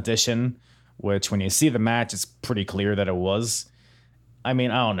minute addition, which when you see the match, it's pretty clear that it was. I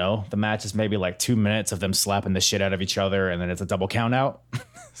mean, I don't know. The match is maybe like 2 minutes of them slapping the shit out of each other, and then it's a double count out.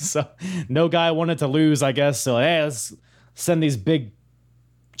 So no guy wanted to lose, I guess. So hey, let's send these big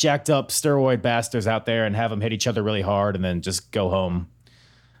jacked up steroid bastards out there and have them hit each other really hard and then just go home.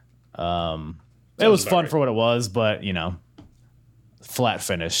 It was fun for what it was, but flat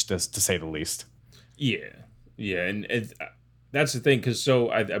finish to say the least. Yeah, and that's the thing, because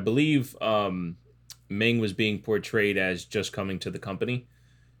I believe Meng was being portrayed as just coming to the company.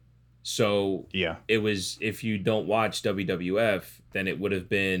 So it was, if you don't watch WWF, then it would have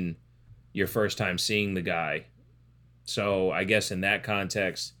been your first time seeing the guy. So I guess in that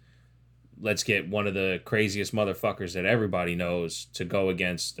context, let's get one of the craziest motherfuckers that everybody knows to go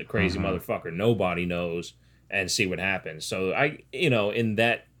against the crazy motherfucker nobody knows and see what happens. So in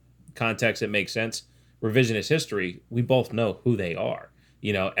that context, it makes sense. Revisionist history, we both know who they are.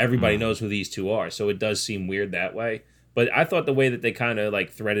 Everybody knows who these two are. So it does seem weird that way. But I thought the way that they kind of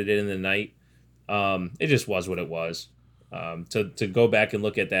like threaded it in the night, it just was what it was. To go back and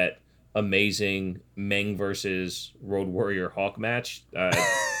look at that amazing Meng versus Road Warrior Hawk match,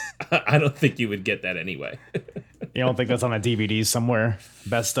 I don't think you would get that anyway. You don't think that's on a DVD somewhere?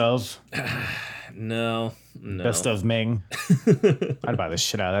 Best of? No. Best of Meng. I'd buy the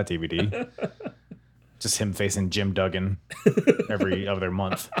shit out of that DVD. Just him facing Jim Duggan every other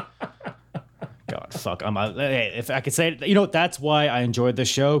month. God, fuck. If I could say it, that's why I enjoyed this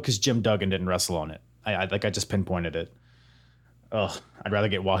show, because Jim Duggan didn't wrestle on it. I just pinpointed it. Ugh, I'd rather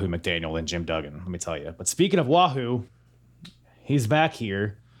get Wahoo McDaniel than Jim Duggan, let me tell you. But speaking of Wahoo, he's back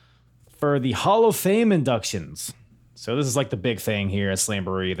here for the Hall of Fame inductions. So this is like the big thing here at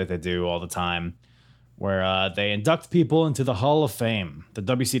Slamboree that they do all the time, where they induct people into the Hall of Fame, the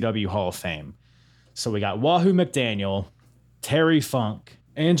WCW Hall of Fame. So we got Wahoo McDaniel, Terry Funk,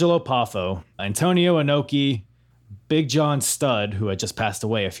 Angelo Poffo, Antonio Inoki, Big John Studd, who had just passed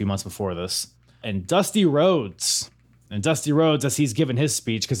away a few months before this, and Dusty Rhodes. And Dusty Rhodes, as he's given his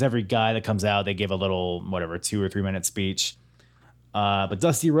speech, because every guy that comes out, they give a little, 2 or 3 minute speech. But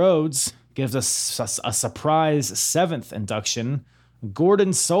Dusty Rhodes gives us a surprise 7th induction,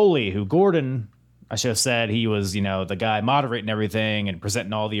 Gordon Soley, who Gordon, I should have said, he was, the guy moderating everything and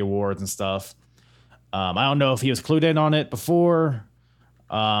presenting all the awards and stuff. I don't know if he was clued in on it before,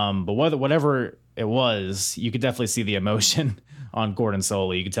 but whatever it was, you could definitely see the emotion on Gordon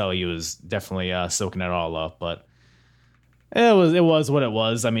Soley. You could tell he was definitely soaking it all up, but it was what it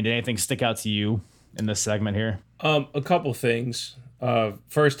was. I mean, did anything stick out to you in this segment here? A couple things.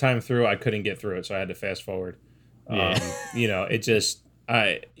 First time through, I couldn't get through it, so I had to fast forward. It just,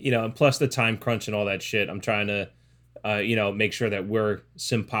 and plus the time crunch and all that shit. I'm trying to, make sure that we're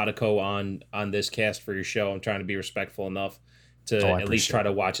simpatico on this cast for your show. I'm trying to be respectful enough to at least try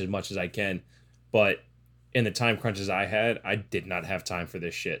to watch as much as I can. But in the time crunches I had, I did not have time for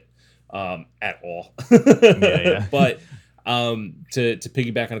this shit at all. Yeah. But to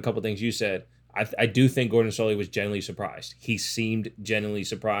piggyback on a couple things you said, I do think Gordon Soley was genuinely surprised. He seemed genuinely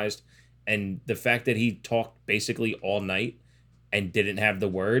surprised. And the fact that he talked basically all night and didn't have the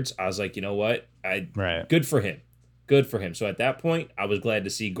words, I was like, you know what? Good for him. Good for him. So at that point, I was glad to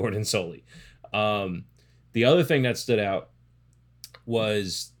see Gordon Soley. The other thing that stood out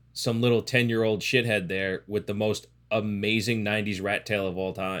was some little 10-year-old shithead there with the most amazing 90s rat tail of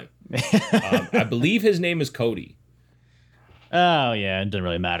all time. I believe his name is Cody. Oh, yeah. It didn't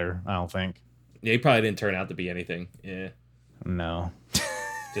really matter, I don't think. Yeah, he probably didn't turn out to be anything. Yeah. No.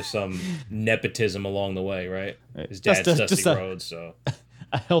 Just some nepotism along the way, right? His dad's Dusty Rhodes, so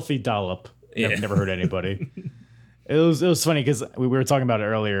a healthy dollop. Yeah. Never hurt anybody. It was funny because we were talking about it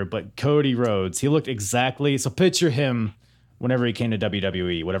earlier, but Cody Rhodes, he looked exactly. So picture him whenever he came to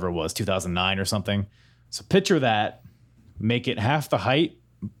WWE, whatever it was, 2009 or something. So picture that, make it half the height,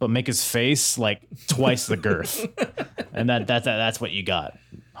 but make his face like twice the girth, and that's what you got.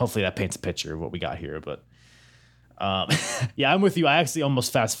 Hopefully that paints a picture of what we got here. But yeah, I'm with you. I actually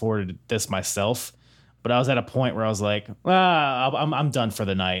almost fast forwarded this myself, but I was at a point where I was like, I'm done for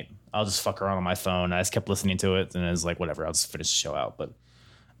the night. I'll just fuck around on my phone. I just kept listening to it, and it was like, whatever, I'll just finish the show out. But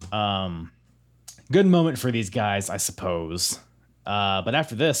good moment for these guys, I suppose. But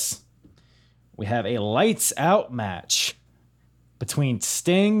after this, we have a lights out match between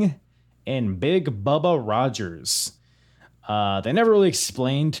Sting and Big Bubba Rogers. They never really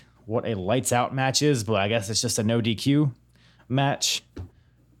explained what a lights out match is, but I guess it's just a no DQ match.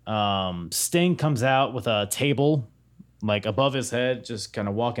 Sting comes out with a table like above his head, just kind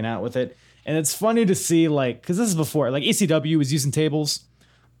of walking out with it. And it's funny to see, like, because this is before, like, ECW was using tables,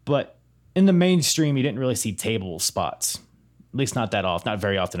 but in the mainstream, you didn't really see table spots. At least not that often, not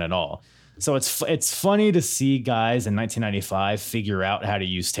very often at all. So it's funny to see guys in 1995 figure out how to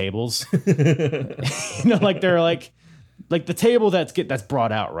use tables. Like they're like the table that's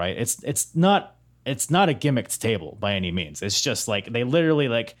brought out, right? It's not a gimmicked table by any means. It's just like they literally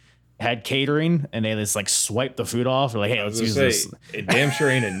like had catering and they just like swipe the food off. Or like, hey, let's use this. It damn sure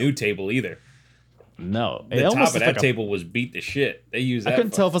ain't a new table either. No, the top of that table was beat to shit. They use that. I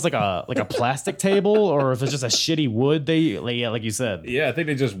couldn't tell if it was like a plastic table or if it's just a shitty wood. Like you said. Yeah, I think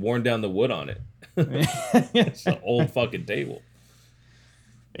they just worn down the wood on it. It's an old fucking table.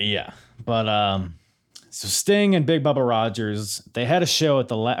 Yeah, but so Sting and Big Bubba Rogers, they had a show at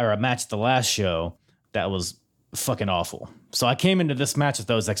a match at the last show that was fucking awful. So I came into this match with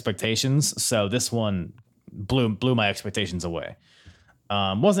those expectations. So this one blew my expectations away.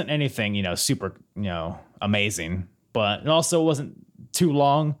 Wasn't anything, super, amazing, but it also wasn't too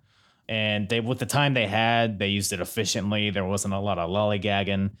long. And with the time they had, they used it efficiently. There wasn't a lot of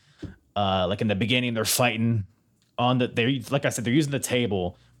lollygagging. Like in the beginning, they're fighting like I said, they're using the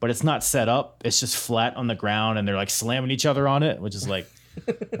table, but it's not set up. It's just flat on the ground and they're like slamming each other on it, which is like,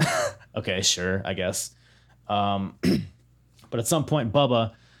 okay, sure, I guess. But at some point,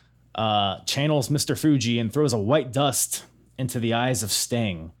 Bubba channels Mr. Fuji and throws a white dust into the eyes of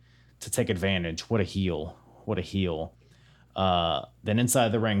Sting to take advantage. What a heel. Then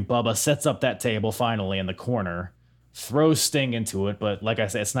inside the ring, Bubba sets up that table finally in the corner, throws Sting into it. But like I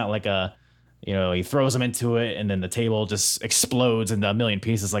said, it's not like he throws him into it and then the table just explodes into a million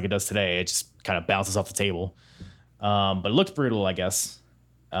pieces like it does today. It just kind of bounces off the table. But it looked brutal, I guess.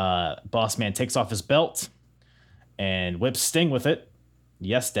 Boss Man takes off his belt and whips Sting with it.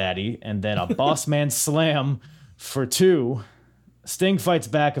 Yes, daddy. And then a Boss Man slam for 2. Sting fights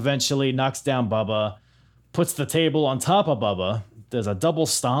back eventually, knocks down Bubba, puts the table on top of Bubba, does a double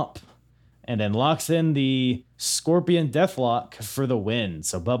stomp, and then locks in the Scorpion Deathlock for the win.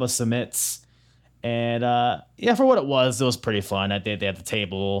 So Bubba submits. And for what it was pretty fun. They had the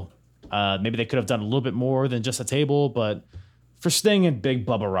table. Maybe they could have done a little bit more than just a table, but for Sting and Big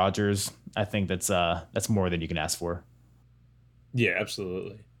Bubba Rogers, I think that's more than you can ask for. Yeah,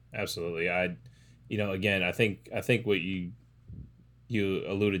 absolutely. Again, I think what you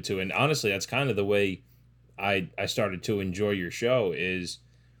alluded to, and honestly, that's kind of the way I started to enjoy your show. Is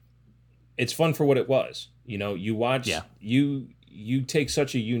it's fun for what it was. You watch, you take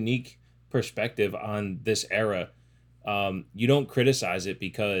such a unique perspective on this era. You don't criticize it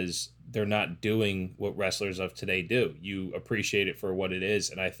because they're not doing what wrestlers of today do. You appreciate it for what it is.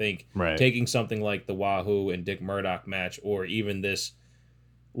 And I think taking something like the Wahoo and Dick Murdoch match, or even this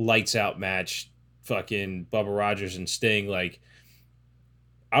lights out match, fucking Bubba Rogers and Sting, like,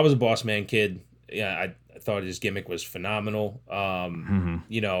 I was a Boss Man kid. Yeah, I thought his gimmick was phenomenal. And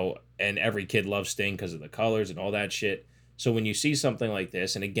every kid loves Sting because of the colors and all that shit. So when you see something like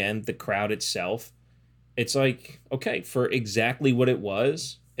this, and again, the crowd itself, it's like, okay, for exactly what it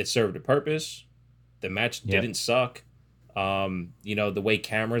was, it served a purpose. The match didn't suck. The way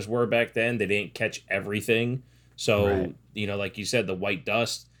cameras were back then, they didn't catch everything. So, like you said, the white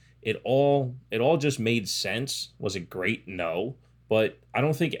dust, it all just made sense. Was it great? No. But I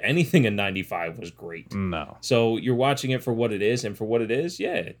don't think anything in 95 was great. No. So you're watching it for what it is, and for what it is,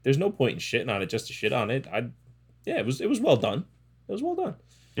 there's no point in shitting on it just to shit on it. It was well done. It was well done.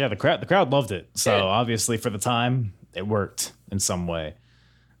 Yeah, the crowd loved it. So obviously for the time, it worked in some way.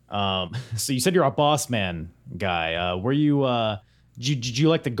 So you said you're a Boss Man guy. Were you? Did you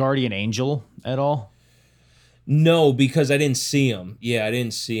like the Guardian Angel at all? No, because I didn't see him. Yeah, I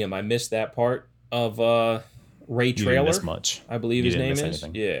didn't see him. I missed that part of Ray You Trailer. didn't miss much. I believe You his didn't name miss is.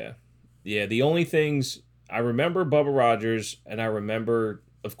 anything. Yeah. Yeah, the only things I remember Bubba Rogers, and I remember,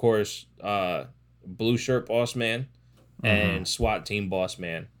 of course, Blue Shirt Boss Man and SWAT Team Boss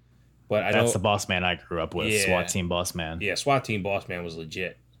Man. But I That's the don't. boss man I grew up with. Yeah. SWAT team boss man. Yeah, SWAT Team Boss Man was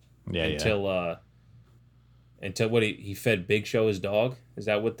legit Yeah, until what he fed Big Show his dog. Is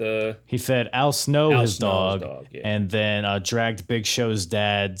that what the He fed Al Snow Al his Snow's dog, yeah. and then dragged Big Show's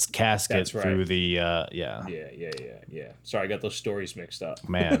dad's casket That's right. through the Yeah. Sorry, I got those stories mixed up.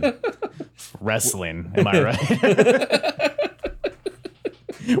 Man, wrestling. Am I right?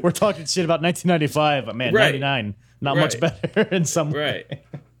 We're talking shit about 1995, but man, Right. 99, not much better in some way. Right.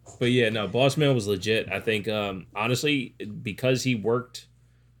 But yeah, no, Boss Man was legit. I think, honestly, because he worked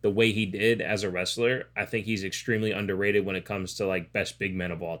the way he did as a wrestler, I think he's extremely underrated when it comes to like best big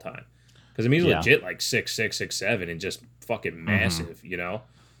men of all time. Because I mean, he's legit like 6'6", 6'7", and just fucking massive, you know.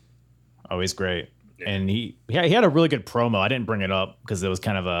 Oh, he's great. And he had a really good promo. I didn't bring it up because it was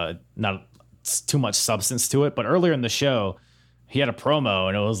kind of not too much substance to it. But earlier in the show, he had a promo,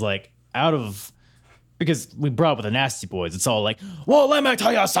 and it was like because we brought up with the Nasty Boys. It's all like, well, let me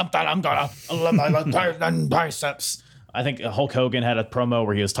tell you something. I'm gonna biceps. I think Hulk Hogan had a promo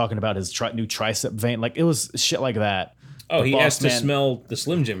where he was talking about his new tricep vein. Like, it was shit like that. Oh, But he Boss asked to Man- smell the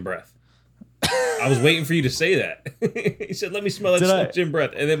Slim Jim breath. I was waiting for you to say that. He said, let me smell that Did Slim I? Jim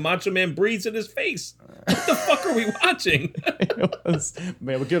breath. And then Macho Man breathes in his face. What the fuck are we watching?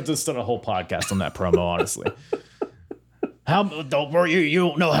 Man, we could have just done a whole podcast on that promo, honestly. Don't worry, you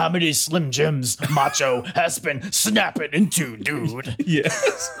don't know how many Slim Jims Macho has been snapping into, dude.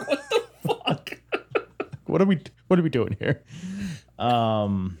 Yes. What the fuck? What are we doing here?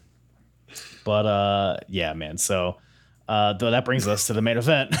 Yeah, man. So that brings us to the main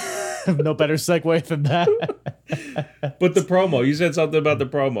event. No better segue than that. But the promo, you said something about the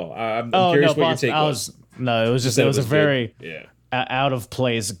promo. I'm curious what your take was. No, it was just Said it was a very good. out of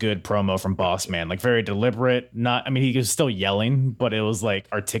place good promo from Boss Man. Like, very deliberate. He was still yelling, but it was like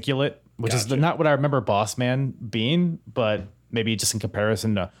articulate, which is not what I remember Boss Man being, but maybe just in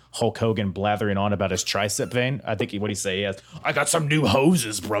comparison to Hulk Hogan blathering on about his tricep vein. I think what he say, he has, I got some new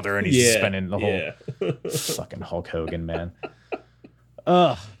hoses, brother, and he's spending the whole fucking Hulk Hogan, man.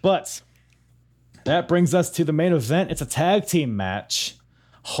 But that brings us to the main event. It's a tag team match.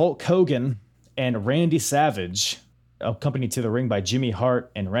 Hulk Hogan and Randy Savage, accompanied to the ring by Jimmy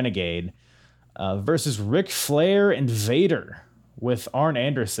Hart and Renegade, versus Ric Flair and Vader with Arn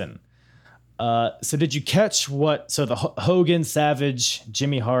Anderson. So did you catch the Hogan, Savage,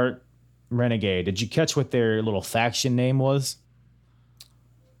 Jimmy Hart, Renegade, did you catch what their little faction name was?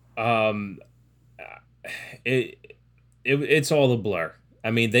 It's all a blur. I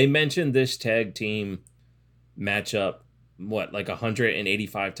mean, they mentioned this tag team matchup, like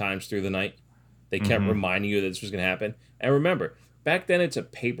 185 times through the night. They kept reminding you that this was going to happen. And remember, back then it's a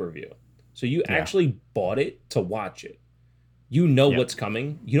pay-per-view. So you actually bought it to watch it. You know what's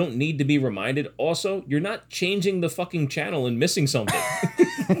coming. You don't need to be reminded. Also, you're not changing the fucking channel and missing something.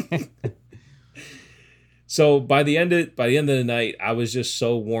 So by the end of the night, I was just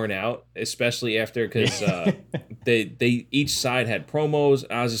so worn out, especially after because they each side had promos.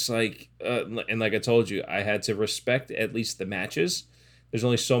 I was just like, and like I told you, I had to respect at least the matches. There's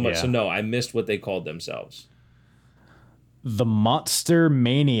only so much. So no, I missed what they called themselves. The Monster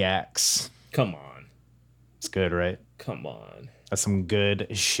Maniacs. Come on. It's good, right? Come on. That's some good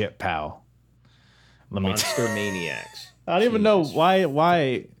shit, pal. Monster Maniacs. I don't even know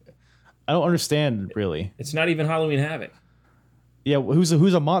why. I don't understand, really. It's not even Halloween Havoc. Yeah, who's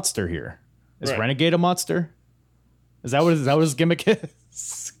a monster here? Is Renegade a monster? Is that what his gimmick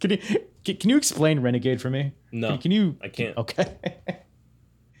is? Can you explain Renegade for me? No, can you? I can't. Okay.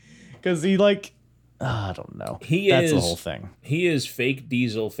 Because he I don't know. That's the whole thing. He is fake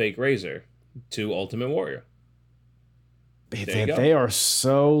Diesel, fake Razor to Ultimate Warrior. They are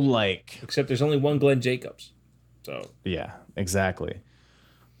so like. Except there's only one Glenn Jacobs. So yeah, exactly.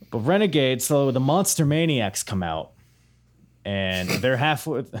 But Renegade, so the Monster Maniacs come out, and they're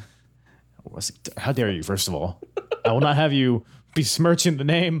halfway. How dare you? First of all, I will not have you besmirching the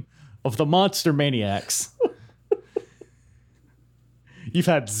name of the Monster Maniacs. You've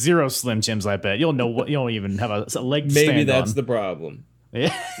had 0 Slim Jims, I bet. You'll know what. You don't even have a leg to stand on. Maybe that's the problem.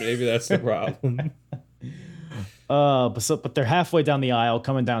 Yeah. Maybe that's the problem. But they're halfway down the aisle,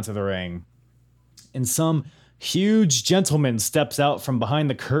 coming down to the ring, and some huge gentleman steps out from behind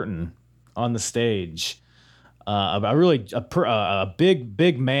the curtain on the stage. A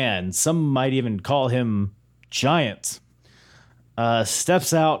big man. Some might even call him giant.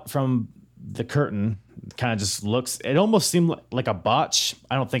 Steps out from the curtain, kind of just looks. It almost seemed like a botch.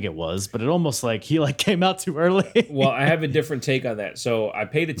 I don't think it was, but it almost like he like came out too early. Well, I have a different take on that. So I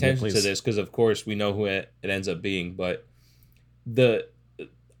paid attention to please. this because, of course, we know who it ends up being. But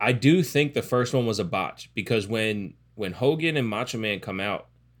I do think the first one was a botch because when Hogan and Macho Man come out,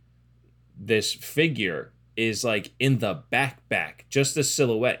 this figure is like in the back, just a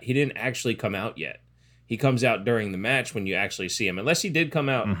silhouette. He didn't actually come out yet. He comes out during the match when you actually see him, unless he did come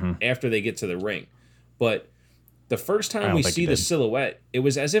out after they get to the ring. But the first time we see the silhouette, it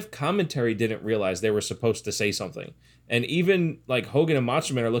was as if commentary didn't realize they were supposed to say something. And even like Hogan and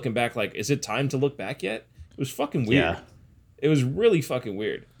Macho Man are looking back like, is it time to look back yet? It was fucking weird. Yeah. It was really fucking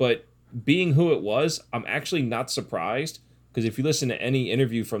weird. But being who it was, I'm actually not surprised because if you listen to any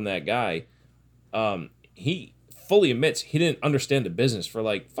interview from that guy, he fully admits he didn't understand the business for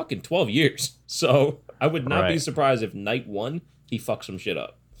like fucking 12 years. So I would not be surprised if night one, he fucks some shit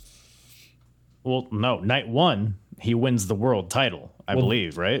up. Well, no, night one, he wins the world title, I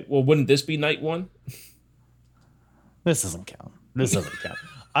believe, right? Well, wouldn't this be night one? This doesn't count.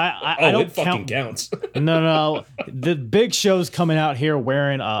 I don't it fucking counts. No. The Big Show's coming out here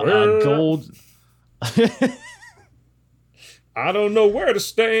wearing a gold. I don't know where to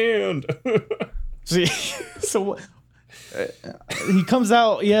stand. See, so he comes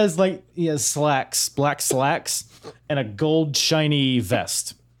out. He has slacks, black slacks, and a gold shiny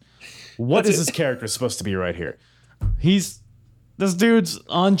vest. What is this character supposed to be right here? This dude's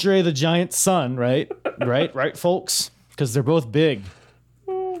Andre the Giant's son, right? Right, folks, because they're both big.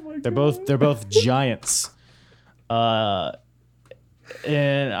 Oh my God. They're both giants. And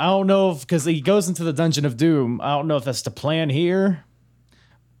I don't know if because he goes into the Dungeon of Doom. I don't know if that's the plan here.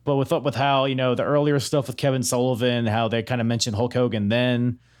 But with how, the earlier stuff with Kevin Sullivan, how they kind of mentioned Hulk Hogan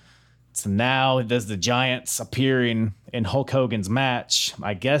then. So now there's the Giants appearing in Hulk Hogan's match.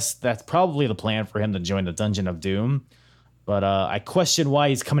 I guess that's probably the plan for him to join the Dungeon of Doom. But I question why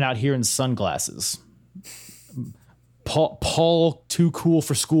he's coming out here in sunglasses. Paul Too Cool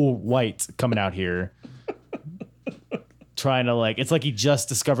for School White coming out here. Trying to it's like he just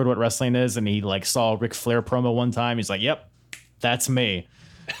discovered what wrestling is and he saw a Ric Flair promo one time. He's like, yep, that's me.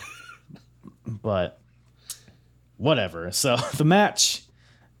 But whatever. So the match,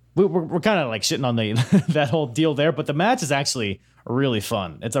 we're kind of shitting on that whole deal there, but the match is actually really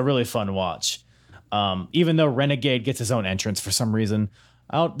fun. It's a really fun watch. Even though Renegade gets his own entrance for some reason.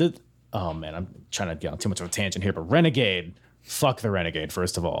 Oh man, I'm trying to get on too much of a tangent here, but Renegade, fuck the Renegade,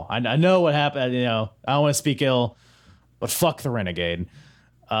 first of all. I know what happened, I don't want to speak ill, but fuck the Renegade.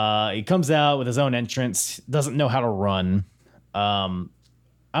 He comes out with his own entrance, doesn't know how to run.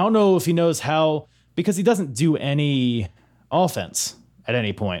 I don't know if he knows how, because he doesn't do any offense at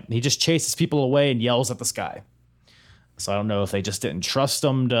any point. He just chases people away and yells at the sky. So I don't know if they just didn't trust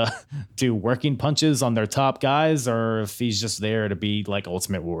him to do working punches on their top guys or if he's just there to be like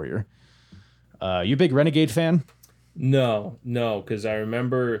Ultimate Warrior. You a big Renegade fan? No, because I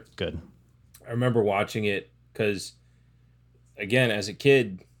remember watching it because, again, as a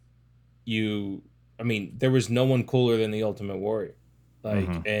kid, there was no one cooler than the Ultimate Warrior.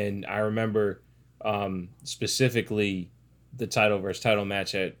 And I remember specifically the title versus title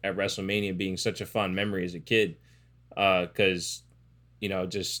match at WrestleMania being such a fun memory as a kid. Because,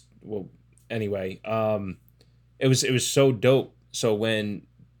 anyway, it was so dope. So when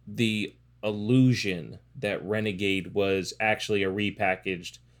the illusion that Renegade was actually a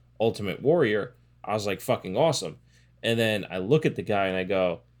repackaged Ultimate Warrior, I was like, fucking awesome. And then I look at the guy and I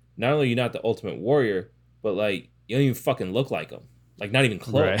go, not only are you not the Ultimate Warrior, but you don't even fucking look like him. Not even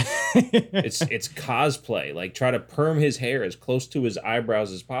close. Right. It's cosplay. Try to perm his hair as close to his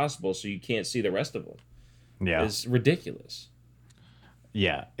eyebrows as possible so you can't see the rest of him. Yeah. It's ridiculous.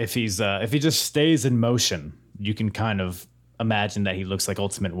 Yeah. If he just stays in motion, you can kind of imagine that he looks like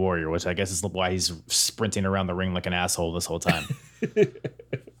Ultimate Warrior, which I guess is why he's sprinting around the ring like an asshole this whole time.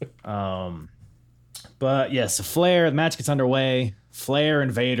 But yeah, so the match gets underway. Flair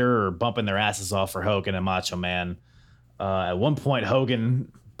and Vader are bumping their asses off for Hogan and Macho Man. At one point,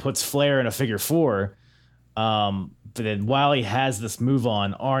 Hogan puts Flair in a figure four. But then while he has this move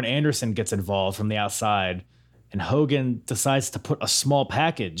on, Arn Anderson gets involved from the outside. And Hogan decides to put a small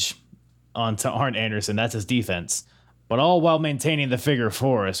package onto Arn Anderson. That's his defense. But all while maintaining the figure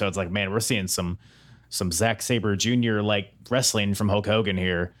four. So it's like, man, we're seeing some Zack Sabre Jr. wrestling from Hulk Hogan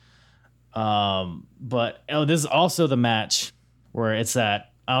here. But this is also the match where it's I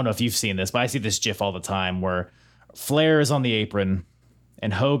don't know if you've seen this, but I see this GIF all the time where Flair is on the apron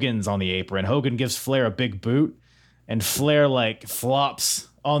and Hogan's on the apron. Hogan gives Flair a big boot and Flair flops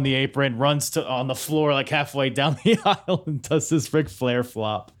on the apron, runs on the floor halfway down the aisle and does this Ric Flair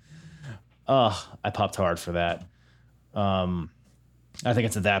flop. I popped hard for that. I think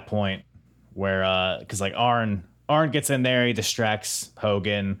it's at that point where, because like Arn gets in there, he distracts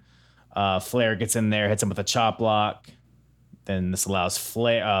Hogan. Flair gets in there, hits him with a chop block. Then this allows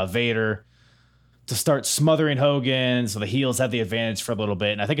Vader to start smothering Hogan, so the heels have the advantage for a little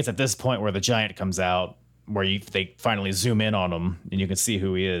bit. And I think it's at this point where the Giant comes out, where they finally zoom in on him, and you can see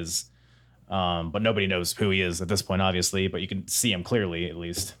who he is. But nobody knows who he is at this point, obviously, but you can see him clearly, at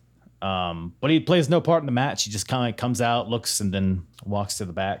least. But he plays no part in the match. He just kind of comes out, looks, and then walks to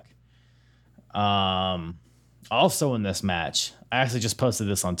the back. Also in this match, I actually just posted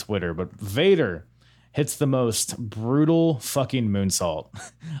this on Twitter, but Vader hits the most brutal fucking moonsault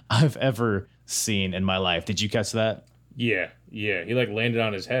I've ever seen in my life. Did you catch that? Yeah. He like landed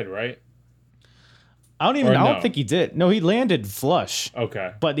on his head, right? I don't think he did. No, he landed flush.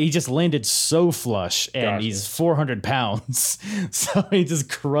 Okay. But he just landed so flush, and Gotcha. He's 400 pounds. So he just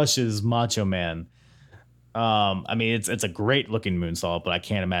crushes Macho Man. I mean, it's a great looking moonsault, but I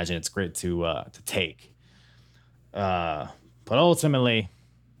can't imagine it's great to take. But ultimately,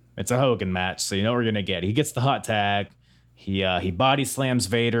 it's a Hogan match, so you know what we're gonna get. He gets the hot tag. He body slams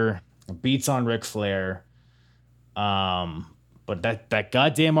Vader, beats on Ric Flair. But that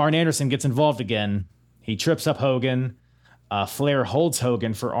goddamn Arn Anderson gets involved again. He trips up Hogan. Flair holds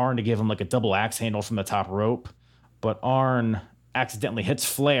Hogan for Arn to give him like a double axe handle from the top rope, but Arn accidentally hits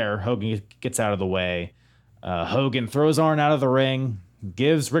Flair. Hogan gets out of the way. Hogan throws Arn out of the ring,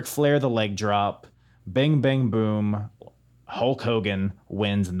 gives Ric Flair the leg drop. Bang, bang, boom. Hulk Hogan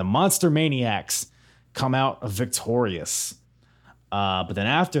wins, and the Monster Maniacs come out victorious. But then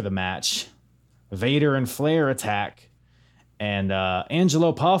after the match, Vader and Flair attack, and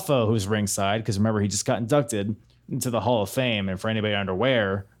Angelo Poffo, who's ringside, because remember, he just got inducted into the Hall of Fame, and for anybody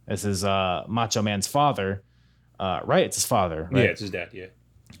unaware, this is Macho Man's father. Right? It's his father, right? Yeah, it's his dad, yeah.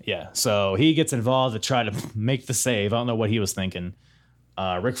 Yeah, so he gets involved to try to make the save. I don't know what he was thinking.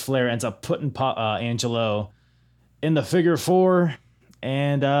 Ric Flair ends up putting Angelo in the figure four,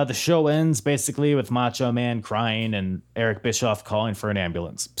 and the show ends basically with Macho Man crying and Eric Bischoff calling for an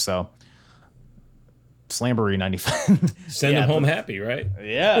ambulance. So, Slamboree 95. Send him home happy, right?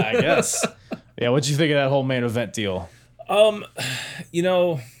 Yeah, I guess. Yeah, what'd you think of that whole main event deal? You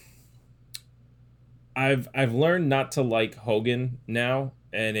know, I've learned not to like Hogan now,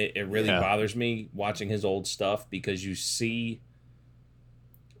 and it really bothers me watching his old stuff, because you see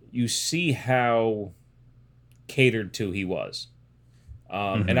how catered to he was.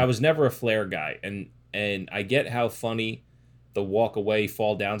 And I was never a Flair guy, and I get how funny the walk away,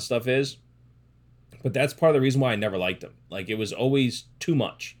 fall down stuff is, but that's part of the reason why I never liked him. Like, it was always too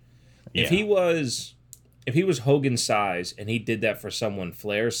much. Yeah. If he was Hogan's size and he did that for someone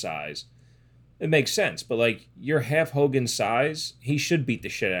Flair's size, it makes sense. But like, you're half Hogan's size, he should beat the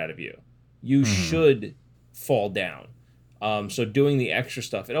shit out of you. You should fall down. So doing the extra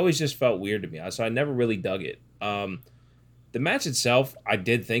stuff, it always just felt weird to me. So I never really dug it. The match itself, I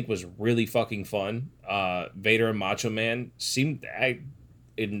did think was really fucking fun. Vader and Macho Man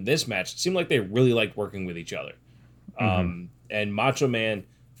in this match, it seemed like they really liked working with each other. And Macho Man,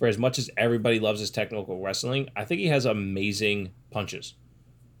 for as much as everybody loves his technical wrestling, I think he has amazing punches.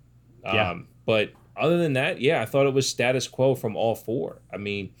 But other than that, I thought it was status quo from all four. I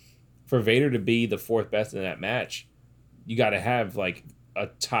mean, for Vader to be the fourth best in that match, you got to have like a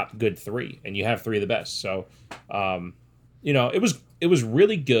top good three, and you have three of the best. So, it was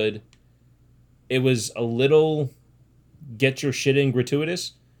really good. It was a little get your shit in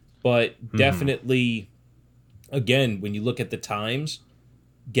gratuitous, but definitely, again, when you look at the times,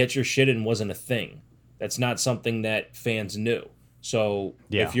 get your shit in wasn't a thing. That's not something that fans knew. So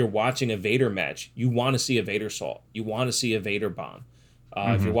if you're watching a Vader match, you want to see a Vader salt. You want to see a Vader bomb.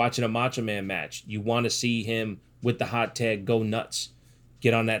 If you're watching a Macho Man match, you want to see him with the hot tag go nuts,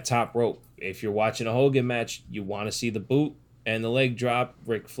 get on that top rope. If you're watching a Hogan match, you want to see the boot and the leg drop,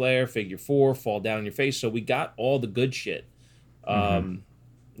 Ric Flair, figure four, fall down on your face. So we got all the good shit.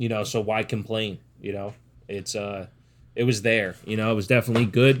 So why complain? It was there. It was definitely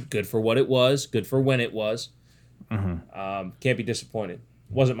good for what it was, good for when it was. Can't be disappointed.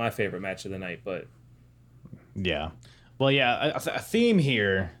 Wasn't my favorite match of the night, but yeah. Well, yeah, a theme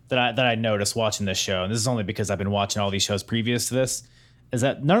here that I noticed watching this show, and this is only because I've been watching all these shows previous to this, is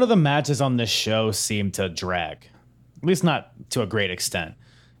that none of the matches on this show seem to drag, at least not to a great extent.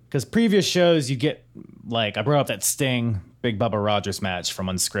 Because previous shows, you get, like, I brought up that Sting, Big Bubba Rogers match from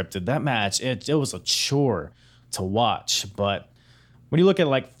Unscripted. That match, it was a chore to watch, but when you look at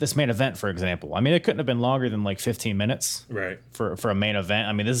like this main event, for example, I mean, it couldn't have been longer than like 15 minutes, right? For a main event.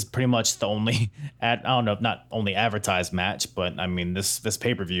 I mean, this is pretty much the only I don't know, not only advertised match, but I mean, this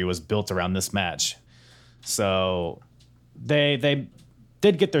pay-per-view was built around this match. So they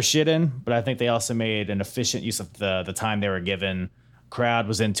did get their shit in, but I think they also made an efficient use of the time they were given. Crowd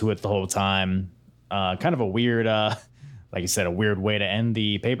was into it the whole time. Kind of a weird, like you said, a weird way to end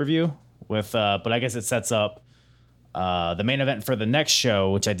the pay-per-view with, but I guess it sets up the main event for the next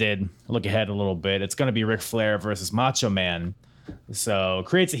show, which I did look ahead a little bit. It's going to be Ric Flair versus Macho Man. So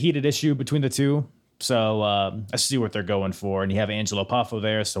creates a heated issue between the two. So I see what they're going for. And you have Angelo Poffo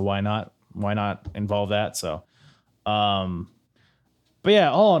there, so why not? Why not involve that? So, but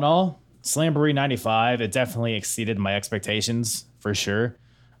yeah, all in all, Slamboree 95, it definitely exceeded my expectations for sure.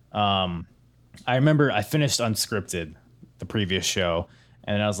 I remember I finished Unscripted, the previous show,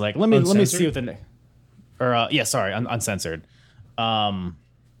 and I was like, let me see what the... uncensored.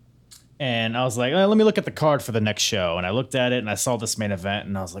 And I was like, let me look at the card for the next show. And I looked at it and I saw this main event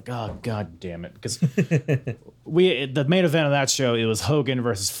and I was like, oh, God damn it. Because the main event of that show, it was Hogan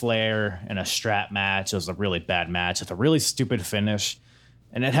versus Flair in a strap match. It was a really bad match with a really stupid finish.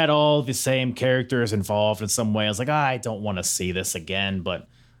 And it had all the same characters involved in some way. I was like, I don't want to see this again. But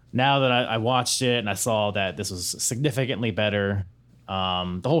now that I watched it and I saw that this was significantly better,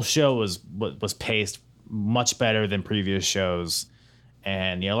 the whole show was paced much better than previous shows.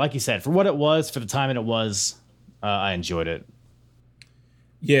 And, you know, like you said, for what it was, for the time it was, I enjoyed it.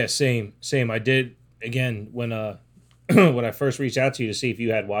 Yeah, same. I did, again, when when I first reached out to you to see if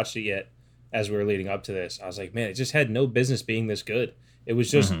you had watched it yet as we were leading up to this, I was like, man, it just had no business being this good. It was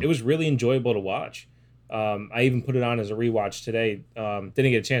just, it was really enjoyable to watch. I even put it on as a rewatch today. Didn't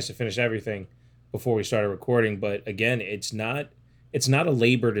get a chance to finish everything before we started recording, but again, it's not a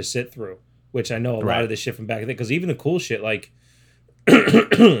labor to sit through, which I know a lot of the shit from back then, because even the cool shit, like,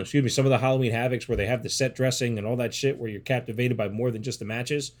 excuse me, some of the Halloween Havocs where they have the set dressing and all that shit where you're captivated by more than just the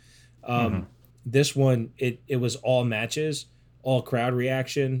matches. This one, it was all matches, all crowd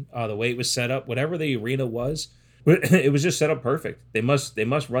reaction, the way it was set up, whatever the arena was, it was just set up perfect. They must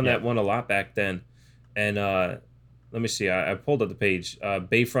run that one a lot back then. And let me see, I pulled up the page,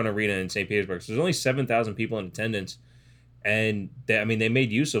 Bayfront Arena in St. Petersburg. So there's only 7,000 people in attendance, and they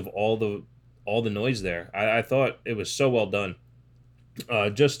made use of all the noise there. I thought it was so well done.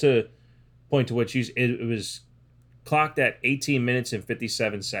 Just to point to what it was clocked at 18 minutes and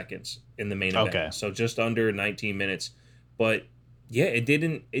 57 seconds in the main event. Okay. So just under 19 minutes. But yeah, it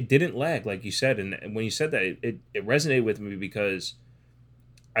didn't lag, like you said. And when you said that, it resonated with me, because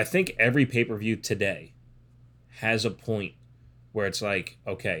I think every pay-per-view today has a point where it's like,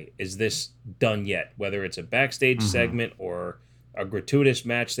 okay, is this done yet? Whether it's a backstage segment or a gratuitous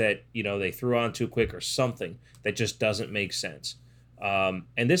match that, you know, they threw on too quick or something that just doesn't make sense. And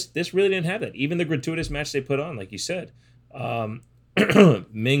this really didn't have that. Even the gratuitous match they put on, like you said,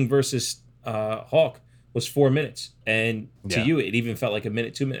 Ming versus Hawk was 4 minutes, and to you it even felt like a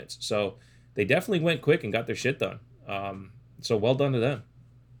minute, 2 minutes. So they definitely went quick and got their shit done. So well done to them.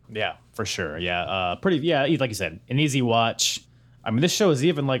 Yeah, for sure. Yeah, pretty. Yeah, like you said, an easy watch. I mean, this show is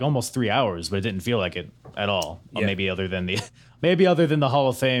even like almost 3 hours, but it didn't feel like it at all. Yeah. Maybe other than the Hall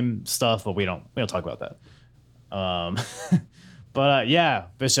of Fame stuff, but we don't talk about that. But yeah,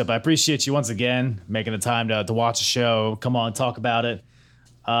 Bishop, I appreciate you once again making the time to watch the show. Come on, talk about it.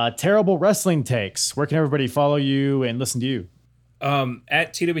 Terrible Wrestling Takes. Where can everybody follow you and listen to you?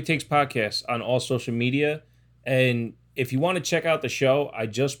 At TW Takes Podcast on all social media. And if you want to check out the show, I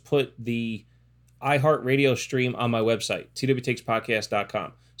just put the iHeartRadio stream on my website,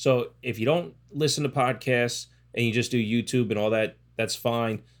 twtakespodcast.com. So if you don't listen to podcasts and you just do YouTube and all that, that's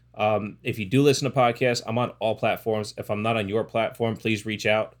fine. If you do listen to podcasts, I'm on all platforms. If I'm not on your platform, please reach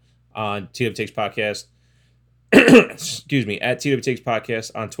out on TW Takes Podcast. Excuse me, at TW Takes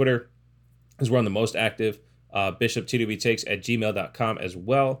Podcast on Twitter is where I'm the most active. BishopTWTakes@gmail.com as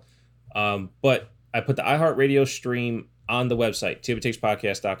well. But I put the iHeartRadio stream on the website,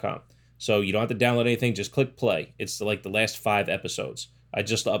 twtakespodcast.com. So you don't have to download anything, just click play. It's like the last 5 episodes. I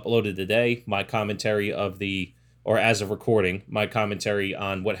just uploaded today my commentary as of recording, my commentary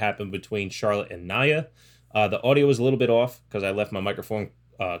on what happened between Charlotte and Nia. The audio was a little bit off because I left my microphone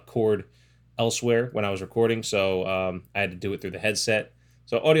cord elsewhere when I was recording, so I had to do it through the headset.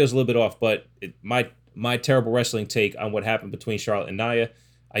 So audio is a little bit off, but my terrible wrestling take on what happened between Charlotte and Nia.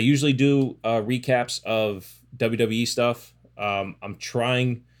 I usually do recaps of WWE stuff. I'm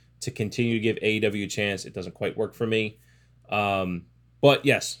trying to continue to give AEW a chance. It doesn't quite work for me. But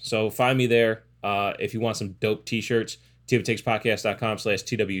yes, so find me there. If you want some dope t-shirts,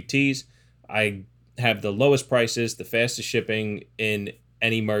 twtakespodcast.com/TWTs. I have the lowest prices, the fastest shipping in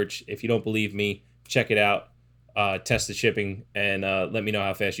any merch. If you don't believe me, check it out. Test the shipping and let me know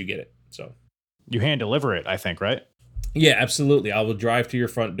how fast you get it. So you hand deliver it, I think, right? Yeah, absolutely. I will drive to your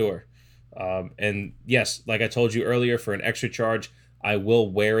front door. And yes, like I told you earlier, for an extra charge, I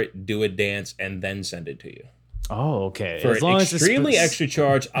will wear it, do a dance, and then send it to you. Oh, okay. For an extremely extra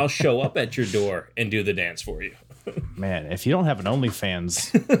charge, I'll show up at your door and do the dance for you. Man, if you don't have an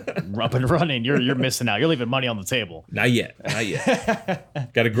OnlyFans up and running, you're missing out. You're leaving money on the table. Not yet.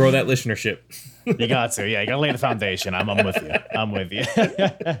 Got to grow that listenership. You got to. Yeah, you got to lay the foundation. I'm with you.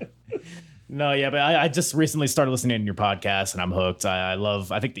 No, yeah, but I just recently started listening to your podcast, and I'm hooked.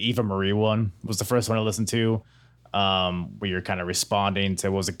 I think the Eva Marie one was the first one I listened to, where you're kind of responding to,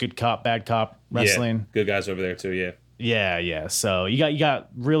 what was it, good cop, bad cop wrestling? Yeah, good guys over there too, yeah. Yeah. So you got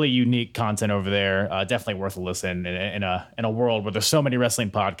really unique content over there. Definitely worth a listen. In a world where there's so many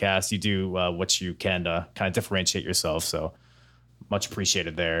wrestling podcasts, you do what you can to kind of differentiate yourself. So much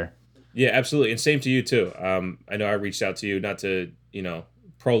appreciated there. Yeah, absolutely, and same to you too. I know I reached out to you not to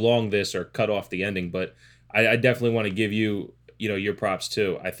prolong this or cut off the ending, but I definitely want to give you your props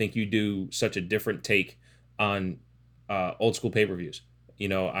too. I think you do such a different take on old school pay-per-views.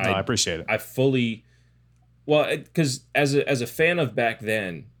 I appreciate it. I fully, because as a fan of back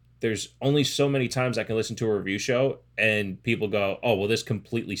then, there's only so many times I can listen to a review show and people go, oh well, this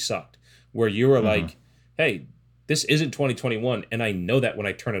completely sucked, where you were like, hey, this isn't 2021, and I know that when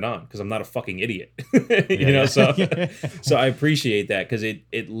I turn it on because I'm not a fucking idiot. So I appreciate that, because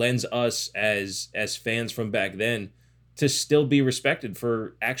it lends us as fans from back then to still be respected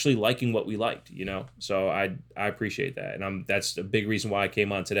for actually liking what we liked, So I appreciate that, and that's a big reason why I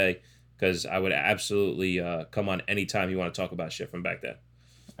came on today, because I would absolutely come on anytime you want to talk about shit from back then.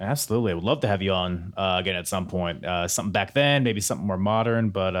 Absolutely, I would love to have you on again at some point. Something back then, maybe something more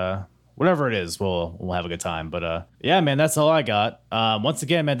modern, but. Whatever it is, we'll have a good time. But yeah, man, that's all I got. Once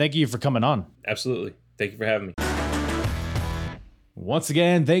again, man, thank you for coming on. Absolutely. Thank you for having me. Once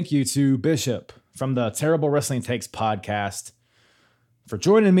again, thank you to Bishop from the Terrible Wrestling Takes podcast for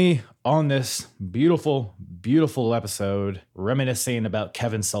joining me on this beautiful, beautiful episode, reminiscing about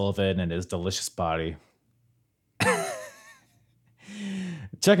Kevin Sullivan and his delicious body.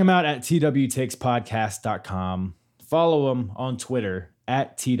 Check him out at twtakespodcast.com. Follow him on Twitter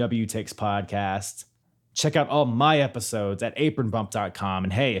at TW Takes Podcast. Check out all my episodes at apronbump.com.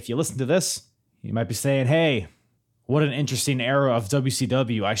 And hey, if you listen to this, you might be saying, hey, what an interesting era of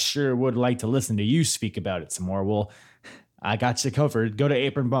WCW. I sure would like to listen to you speak about it some more. Well, I got you covered. Go to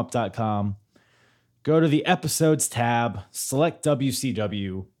apronbump.com. Go to the episodes tab, select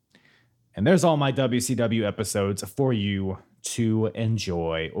WCW, and there's all my WCW episodes for you to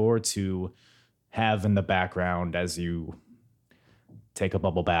enjoy or to have in the background as you take a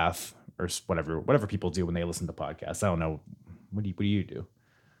bubble bath or whatever people do when they listen to podcasts. I don't know. What do you do?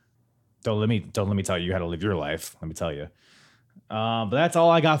 Don't let me tell you how to live your life. Let me tell you. But that's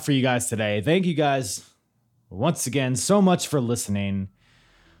all I got for you guys today. Thank you guys once again so much for listening.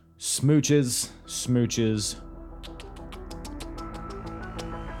 Smooches.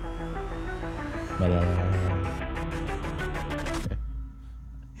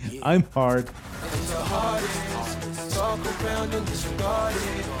 I'm hard. Talk around and disregard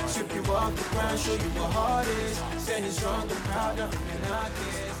it. Strip you off the ground, show you what heart is. Standing strong and proud, nothing I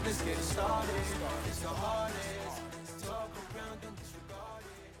guess. Let's get it started. It's the hardest. Talk around and disregard it.